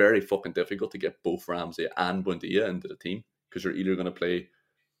 it's very fucking difficult to get both Ramsey and Buendia into the team because you're either going to play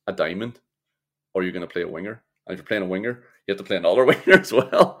a diamond or you're going to play a winger. And if you're playing a winger, you have to play another winger as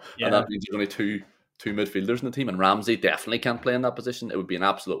well. Yeah. And that means you're only two midfielders in the team. And Ramsey definitely can't play in that position. It would be an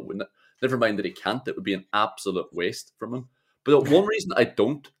absolute win. Never mind that he can't. It would be an absolute waste from him. But one reason I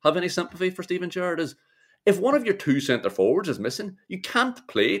don't have any sympathy for Steven Gerrard is if one of your 2 centre forwards is missing, you can't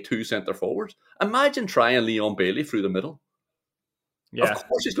play 2 centre forwards. Imagine trying Leon Bailey through the middle. Yeah. Of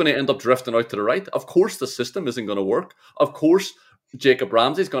course he's going to end up drifting out to the right. Of course the system isn't going to work. Of course Jacob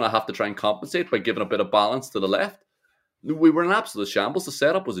Ramsey's going to have to try and compensate by giving a bit of balance to the left. We were in absolute shambles. The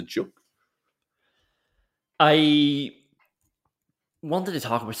setup was a joke. I wanted to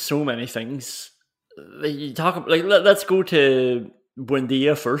talk about so many things. Let's go to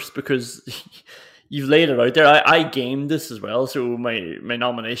Buendia first because you've laid it out there. I gamed this as well, so my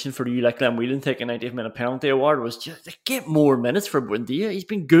nomination for you, like Glenn Whedon taking 90th minute penalty award, was just to get more minutes for Buendia. He's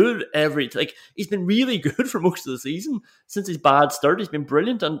been good he's been really good for most of the season since his bad start. He's been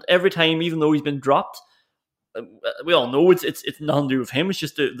brilliant, and every time, even though he's been dropped, we all know it's nothing to do with him. It's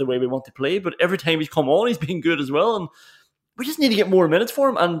just the way we want to play. But every time he's come on, he's been good as well, and we just need to get more minutes for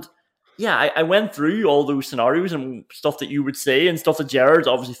him. And yeah, I went through all those scenarios and stuff that you would say and stuff that Gerrard's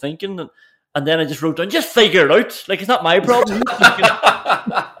obviously thinking, and then I just wrote down, just figure it out. Like, it's not my problem.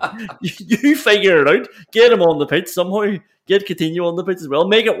 You figure it out. Get him on the pitch somehow. Get Coutinho on the pitch as well.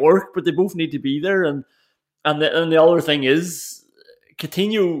 Make it work, but they both need to be there. And the other thing is,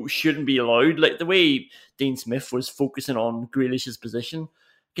 Coutinho shouldn't be allowed. Like, the way Dean Smith was focusing on Grealish's position,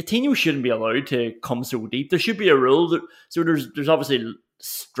 Coutinho shouldn't be allowed to come so deep. There should be a rule. So there's obviously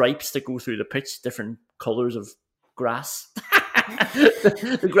stripes that go through the pitch, different colours of grass.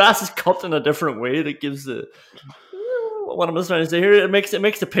 The grass is cut in a different way that gives the... What am I trying to say here? It makes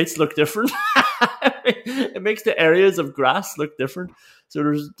the pitch look different. It makes the areas of grass look different. So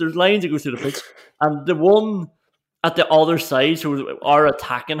there's lines that go through the pitch. And the one at the other side, so our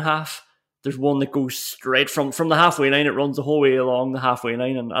attacking half, there's one that goes straight from the halfway line. It runs the whole way along the halfway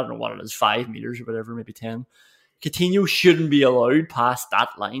line, and I don't know what it is, 5 meters or whatever, maybe 10. Coutinho shouldn't be allowed past that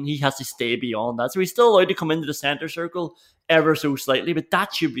line. He has to stay beyond that. So he's still allowed to come into the centre circle ever so slightly, but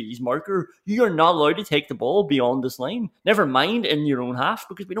that should be his marker. You are not allowed to take the ball beyond this line. Never mind in your own half,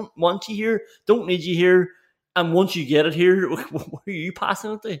 because we don't want you here, don't need you here, and once you get it here, where are you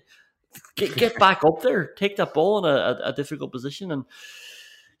passing it to? Get back up there. Take that ball in a difficult position. And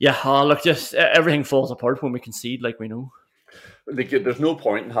Yeah, look, just everything falls apart when we concede, like we know. There's no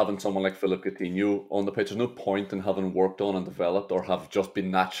point in having someone like Philip Coutinho on the pitch. There's no point in having worked on and developed or have just been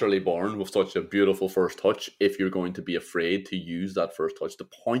naturally born with such a beautiful first touch if you're going to be afraid to use that first touch. The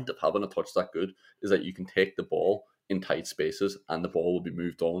point of having a touch that good is that you can take the ball in tight spaces and the ball will be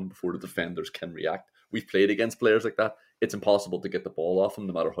moved on before the defenders can react. We've played against players like that. It's impossible to get the ball off them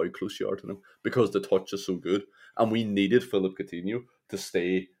no matter how close you are to them because the touch is so good. And we needed Philip Coutinho to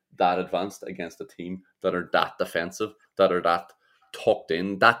stay that advanced against a team that are that defensive, that are that tucked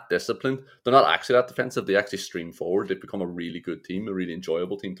in, that disciplined. They're not actually that defensive. They actually stream forward. They've become a really good team, a really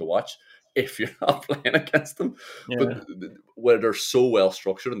enjoyable team to watch if you're not playing against them. Yeah. But where they're so well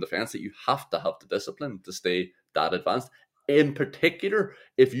structured in defense that you have to have the discipline to stay that advanced. In particular,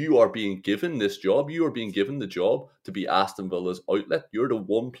 if you are being given this job, you are being given the job to be Aston Villa's outlet. You're the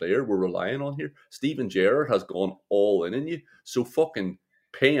one player we're relying on here. Steven Gerrard has gone all in you. So fucking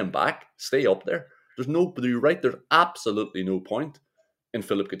pay him back. Stay up there. You're right, there's absolutely no point in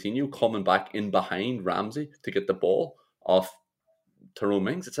Philip Coutinho coming back in behind Ramsey to get the ball off Tyrone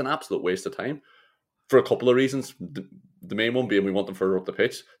Mings. It's an absolute waste of time for a couple of reasons. The main one being we want them further up the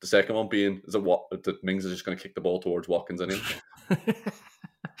pitch. The second one being is that Mings is just going to kick the ball towards Watkins anyway.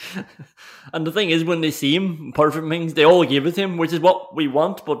 And the thing is, when they see him, perfect Mings, they all give it to him, which is what we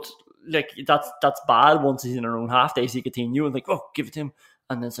want. But like that's bad once he's in their own half. They see Coutinho and give it to him.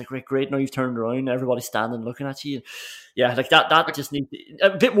 And then it's like, right, great, now you've turned around, everybody's standing looking at you. Yeah, like that just needs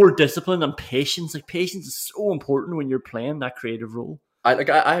a bit more discipline and patience. Like, patience is so important when you're playing that creative role. I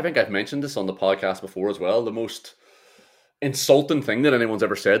think I've mentioned this on the podcast before as well. The most insulting thing that anyone's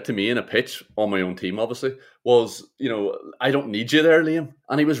ever said to me in a pitch on my own team, obviously, was, I don't need you there, Liam.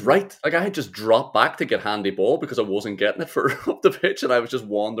 And he was right. Like, I had just dropped back to get handy ball because I wasn't getting it for up the pitch, and I was just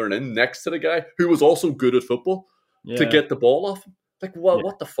wandering in next to the guy who was also good at football to get the ball off him. Like,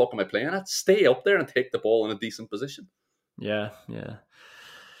 what the fuck am I playing at? Stay up there and take the ball in a decent position. Yeah.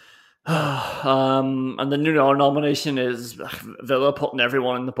 And the new nomination is Villa putting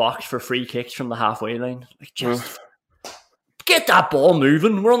everyone in the box for free kicks from the halfway line. Like, just get that ball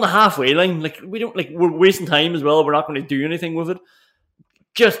moving. We're on the halfway line. Like, we're wasting time as well. We're not going to do anything with it.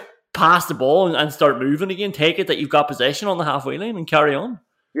 Just pass the ball and start moving again. Take it that you've got possession on the halfway line and carry on.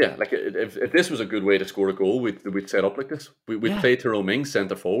 Yeah, like if this was a good way to score a goal, we'd set up like this. We'd play Tyrone Mings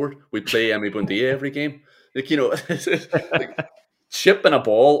centre forward. We'd play Emi Buendia every game. Shipping a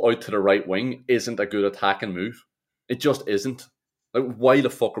ball out to the right wing isn't a good attacking move. It just isn't. Like, why the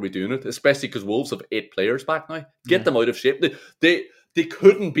fuck are we doing it? Especially because Wolves have 8 players back now. Get them out of shape. They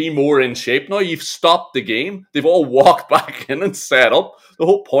couldn't be more in shape now. You've stopped the game. They've all walked back in and set up. The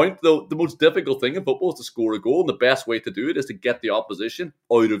whole point, though, the most difficult thing in football is to score a goal, and the best way to do it is to get the opposition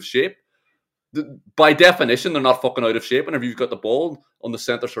out of shape. By definition, they're not fucking out of shape whenever you've got the ball on the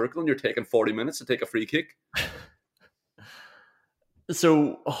centre circle and you're taking 40 minutes to take a free kick.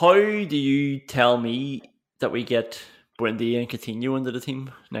 So how do you tell me that we get Buendia and Coutinho into the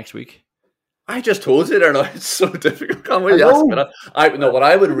team next week? I just told you there now. It's so difficult. Can't wait to ask me that. What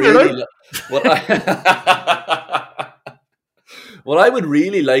I would really what I would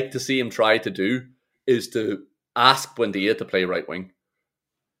really like to see him try to do is to ask Buendia to play right wing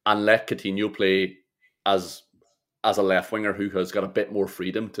and let Coutinho play as a left winger who has got a bit more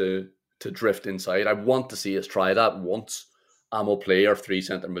freedom to drift inside. I want to see us try that once, and we'll play our 3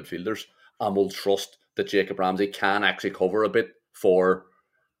 centre midfielders, and we'll trust that Jacob Ramsey can actually cover a bit for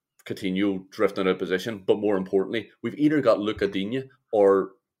Coutinho drifting out of position. But more importantly, we've either got Luca Digne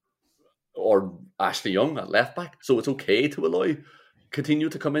or Ashley Young at left back, so it's okay to allow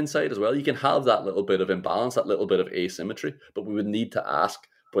Coutinho to come inside as well. You can have that little bit of imbalance, that little bit of asymmetry, but we would need to ask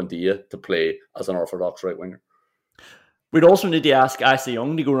Buendia to play as an orthodox right winger. We'd also need to ask Ashley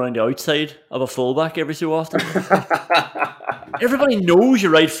Young to go around the outside of a fullback every so often. Everybody knows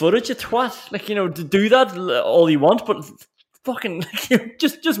you're right-footed, you twat. Like, to do that all you want, but fucking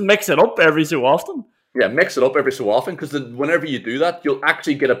just mix it up every so often. Yeah, mix it up every so often, because whenever you do that, you'll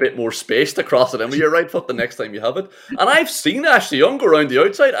actually get a bit more space to cross it in with your right foot the next time you have it. And I've seen Ashley Young go around the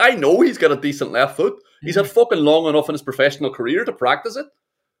outside. I know he's got a decent left foot. He's had fucking long enough in his professional career to practice it.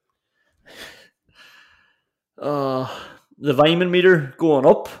 The Vyman meter going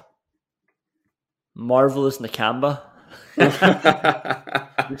up. Marvellous Nakamba.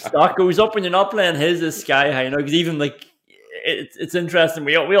 Your stock goes up when you're not playing. His is sky high now, because even it's interesting.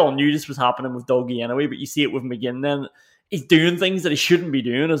 We all knew this was happening with Dougie anyway, but you see it with McGinn. Then he's doing things that he shouldn't be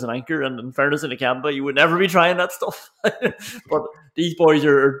doing as an anchor. And in fairness to Nakamba, you would never be trying that stuff. But these boys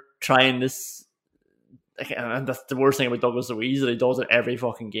are trying this. And that's the worst thing about Douglas Luiz, that he does it every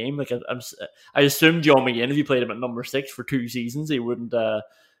fucking game. I assume John McGinn, if he played him at number 6 for 2 seasons, he wouldn't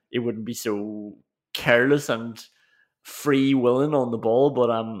he wouldn't be so careless and free willing on the ball.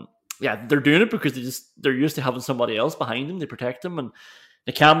 But yeah, they're doing it because they're used to having somebody else behind them. They protect them. And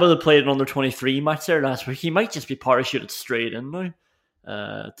the Campbell that played an under-23 match there last week, he might just be parachuted straight in now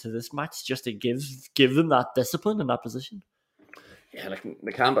to this match just to give them that discipline in that position. Yeah, like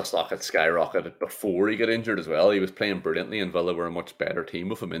the Campbell stock had skyrocketed before he got injured as well. He was playing brilliantly, and Villa were a much better team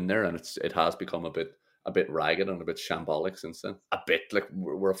with him in there, and it has become a bit ragged and a bit shambolic since then. A bit like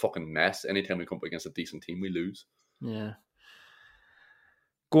we're a fucking mess. Anytime we come up against a decent team, we lose. Yeah.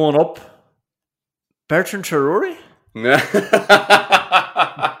 Going up, Bertrand Traore.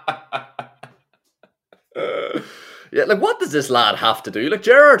 Yeah, like what does this lad have to do? Like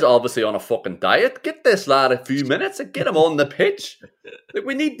Gerrard's obviously on a fucking diet. Get this lad a few minutes and get him on the pitch. Like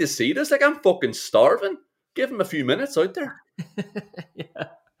we need to see this. Like I'm fucking starving. Give him a few minutes out there.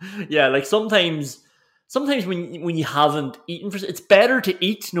 Yeah. Like sometimes when you haven't eaten it's better to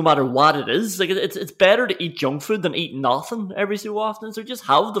eat no matter what it is. Like it's better to eat junk food than eat nothing every so often. So just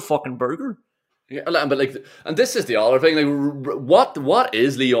have the fucking burger. Yeah, but like, and this is the other thing. Like, what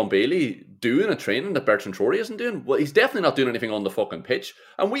is Leon Bailey doing at training that Bertrand Traore isn't doing? Well, he's definitely not doing anything on the fucking pitch.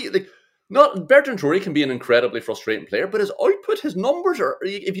 And Bertrand Traore can be an incredibly frustrating player, but his output, his numbers are.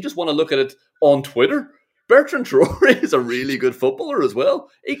 If you just want to look at it on Twitter, Bertrand Traore is a really good footballer as well.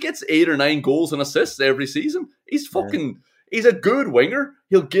 He gets 8 or 9 goals and assists every season. He's he's a good winger.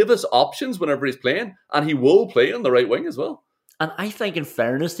 He'll give us options whenever he's playing, and he will play on the right wing as well. And I think, in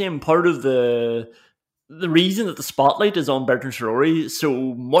fairness to him, part of the reason that the spotlight is on Bertrand Traore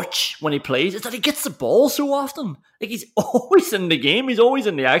so much when he plays is that he gets the ball so often. Like he's always in the game, he's always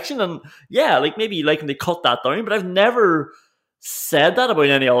in the action, and yeah, like maybe you like him to cut that down. But I've never said that about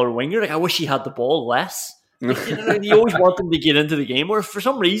any other winger. Like I wish he had the ball less. Like, you always want him to get into the game, or for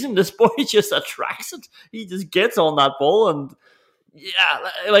some reason this boy just attracts it. He just gets on that ball and. Yeah,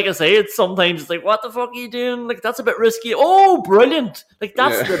 like I say, it's sometimes like, what the fuck are you doing? Like, that's a bit risky. Oh, brilliant. Like,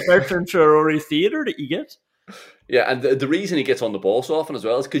 that's the Bertrand Traore theatre that you get. Yeah, and the reason he gets on the ball so often as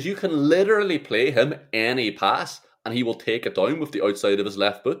well is because you can literally play him any pass and he will take it down with the outside of his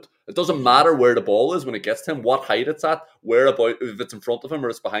left foot. It doesn't matter where the ball is when it gets to him, what height it's at, if it's in front of him or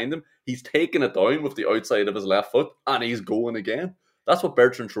it's behind him. He's taking it down with the outside of his left foot and he's going again. That's what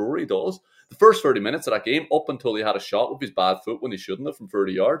Bertrand Traore does. The first 30 minutes of that game, up until he had a shot with his bad foot when he shouldn't have from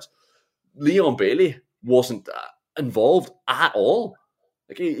 30 yards, Leon Bailey wasn't involved at all.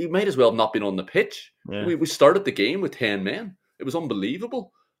 Like he might as well have not been on the pitch. Yeah. We started the game with 10 men. It was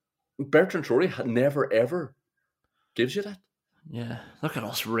unbelievable. Bertrand Traore never, ever gives you that. Yeah, look at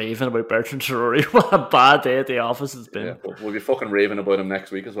us raving about Bertrand Traore. What a bad day at the office it's been. Yeah, we'll be fucking raving about him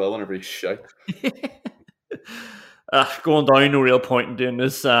next week as well whenever he's shite. Going down, no real point in doing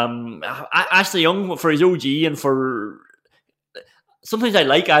this. Ashley Young, for his OG and for... Sometimes I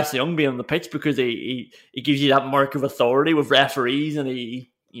like Ashley Young being on the pitch because he gives you that mark of authority with referees, and he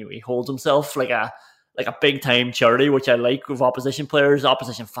holds himself like a big time charity, which I like with opposition players.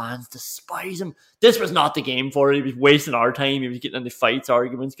 Opposition fans despise him. This was not the game for it. He was wasting our time. He was getting into fights,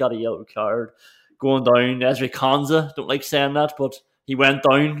 arguments, got a yellow card. Going down, Ezri Konsa, don't like saying that, but he went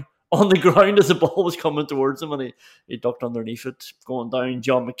down on the ground as the ball was coming towards him, and he ducked underneath it. Going down,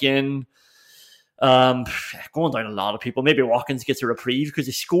 John McGinn. Going down a lot of people. Maybe Watkins gets a reprieve because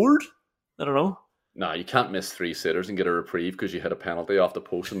he scored. I don't know. No, you can't miss 3 sitters and get a reprieve because you hit a penalty off the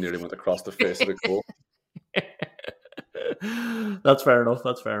post and nearly went across the face of the goal. That's fair enough.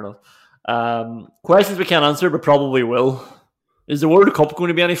 Questions we can't answer, but probably will. Is the World Cup going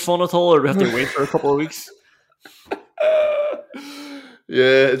to be any fun at all, or do we have to wait for a couple of weeks?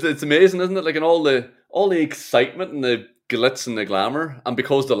 Yeah, it's amazing, isn't it? Like in all the excitement and the glitz and the glamour, and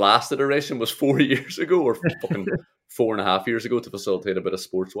because the last iteration was 4 years ago or fucking 4.5 years ago to facilitate a bit of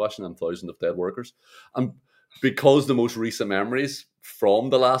sports washing and thousands of dead workers, and because the most recent memories from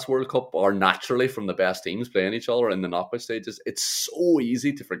the last World Cup are naturally from the best teams playing each other in the knockout stages, it's so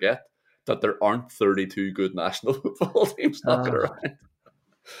easy to forget that there aren't 32 good national football teams knocking around.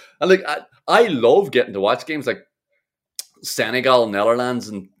 And like I love getting to watch games like Senegal, Netherlands,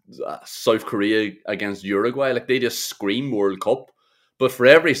 and South Korea against Uruguay. Like they just scream World Cup. But for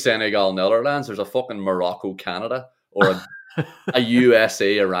every Senegal, Netherlands, there's a fucking Morocco, Canada, or a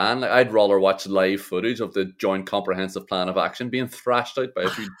USA, Iran. Like I'd rather watch live footage of the Joint Comprehensive Plan of Action being thrashed out by a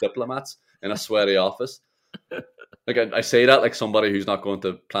few diplomats in a sweaty office. Like I say that like somebody who's not going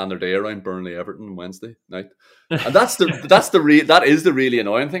to plan their day around Burnley Everton Wednesday night. And that is the really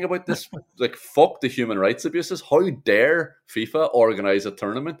annoying thing about this. Like fuck the human rights abuses. How dare FIFA organise a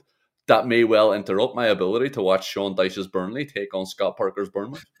tournament that may well interrupt my ability to watch Sean Dyche's Burnley take on Scott Parker's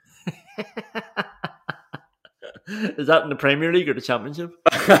Bournemouth? Is that in the Premier League or the Championship?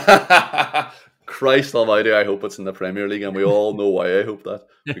 Christ almighty, I hope it's in the Premier League, and we all know why I hope that.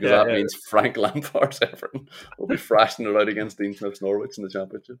 Because that means Frank Lampard's Everton will be thrashing it out against Dean Smith's Norwich in the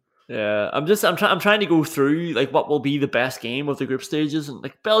Championship. Yeah, I'm trying to go through like what will be the best game of the group stages, and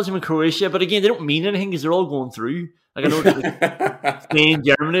like Belgium and Croatia, but again, they don't mean anything because they're all going through. Like I know like, Spain,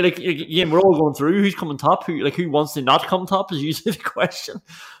 Germany, like again, we're all going through. Who's coming top? Who wants to not come top is usually the question.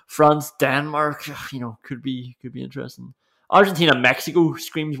 France, Denmark, could be interesting. Argentina, Mexico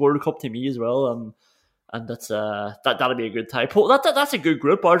screams World Cup to me as well, and that's that'll be a good tie. That's a good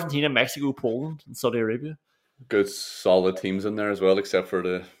group: Argentina, Mexico, Poland, and Saudi Arabia. Good solid teams in there as well, except for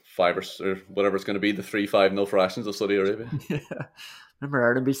the 5 or whatever it's going to be, the 3-5-0 fractions of Saudi Arabia. Yeah, remember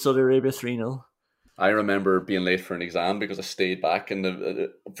Ireland beat Saudi Arabia 3-0. I remember being late for an exam because I stayed back, and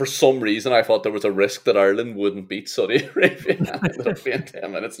for some reason I thought there was a risk that Ireland wouldn't beat Saudi Arabia. I ended up being 10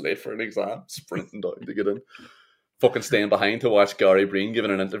 minutes late for an exam, sprinting down to get in. Fucking staying behind to watch Gary Breen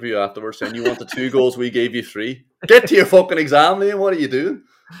giving an interview afterwards saying, you wanted 2 goals, we gave you 3. Get to your fucking exam, Liam, what are you doing?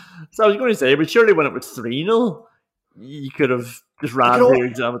 So I was going to say, but surely when it was 3-0, you could have just ran through your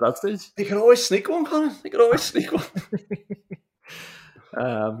exam at that stage. You can always sneak one, Colin. You can always sneak one.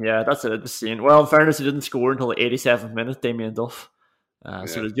 Yeah, that's it. Just saying. Well, in fairness, he didn't score until the 87th minute, Damien Duff.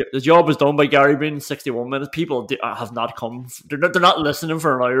 So the job was done by Gary Breen in 61 minutes. People have not come. They're not listening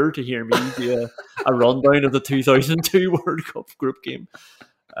for an hour to hear me do a rundown of the 2002 World Cup group game.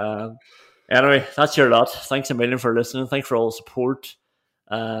 Anyway, that's your lot. Thanks a million for listening. Thanks for all the support.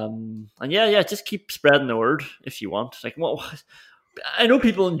 And yeah, just keep spreading the word if you want. Like, well, I know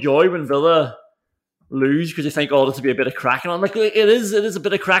people enjoy when Villa lose because they think, this will be a bit of crack, and I'm like, it is a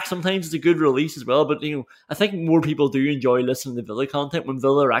bit of crack. Sometimes it's a good release as well, but I think more people do enjoy listening to Villa content when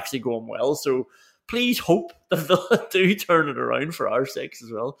Villa are actually going well. So please hope that Villa do turn it around for our sakes as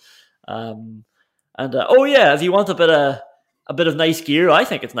well. If you want a bit of nice gear, I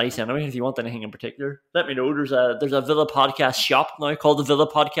think it's nice anyway. If you want anything in particular, let me know. There's a Villa Podcast shop now called the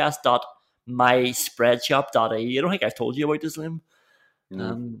villapodcast.myspreadshop.ie. I don't think I've told you about this, Liam.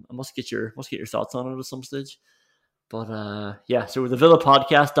 I must get your thoughts on it at some stage. But so the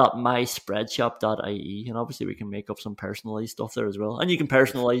villapodcast.myspreadshop.ie, and obviously we can make up some personalized stuff there as well. And you can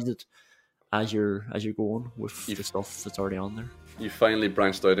personalize it as you're going with the stuff that's already on there. You finally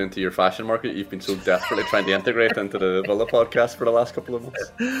branched out into your fashion market. You've been so desperately trying to integrate into the Villa Podcast for the last couple of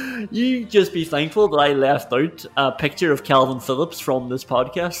months. You just be thankful that I left out a picture of Calvin Phillips from this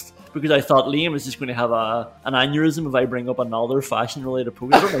podcast, because I thought Liam is just going to have an aneurysm if I bring up another fashion-related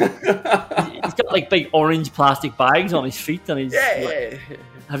post. He's got like big orange plastic bags on his feet, and he's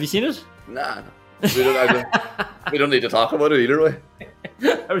Have you seen it? Nah. We don't need to talk about it either way.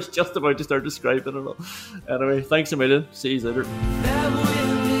 I was just about to start describing it all. Anyway, thanks a million. See you later. That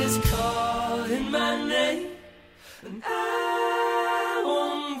wind is calling my name, and I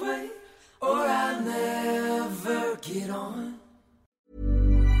won't wait, or I'll never get on.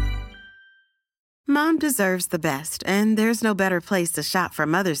 Mom deserves the best, and there's no better place to shop for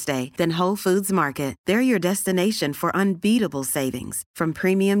Mother's Day than Whole Foods Market. They're your destination for unbeatable savings, from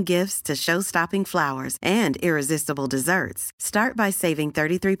premium gifts to show-stopping flowers and irresistible desserts. Start by saving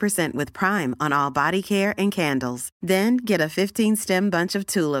 33% with Prime on all body care and candles. Then get a 15-stem bunch of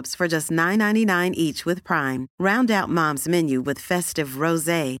tulips for just $9.99 each with Prime. Round out Mom's menu with festive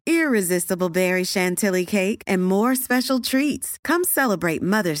rosé, irresistible berry chantilly cake, and more special treats. Come celebrate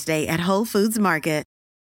Mother's Day at Whole Foods Market.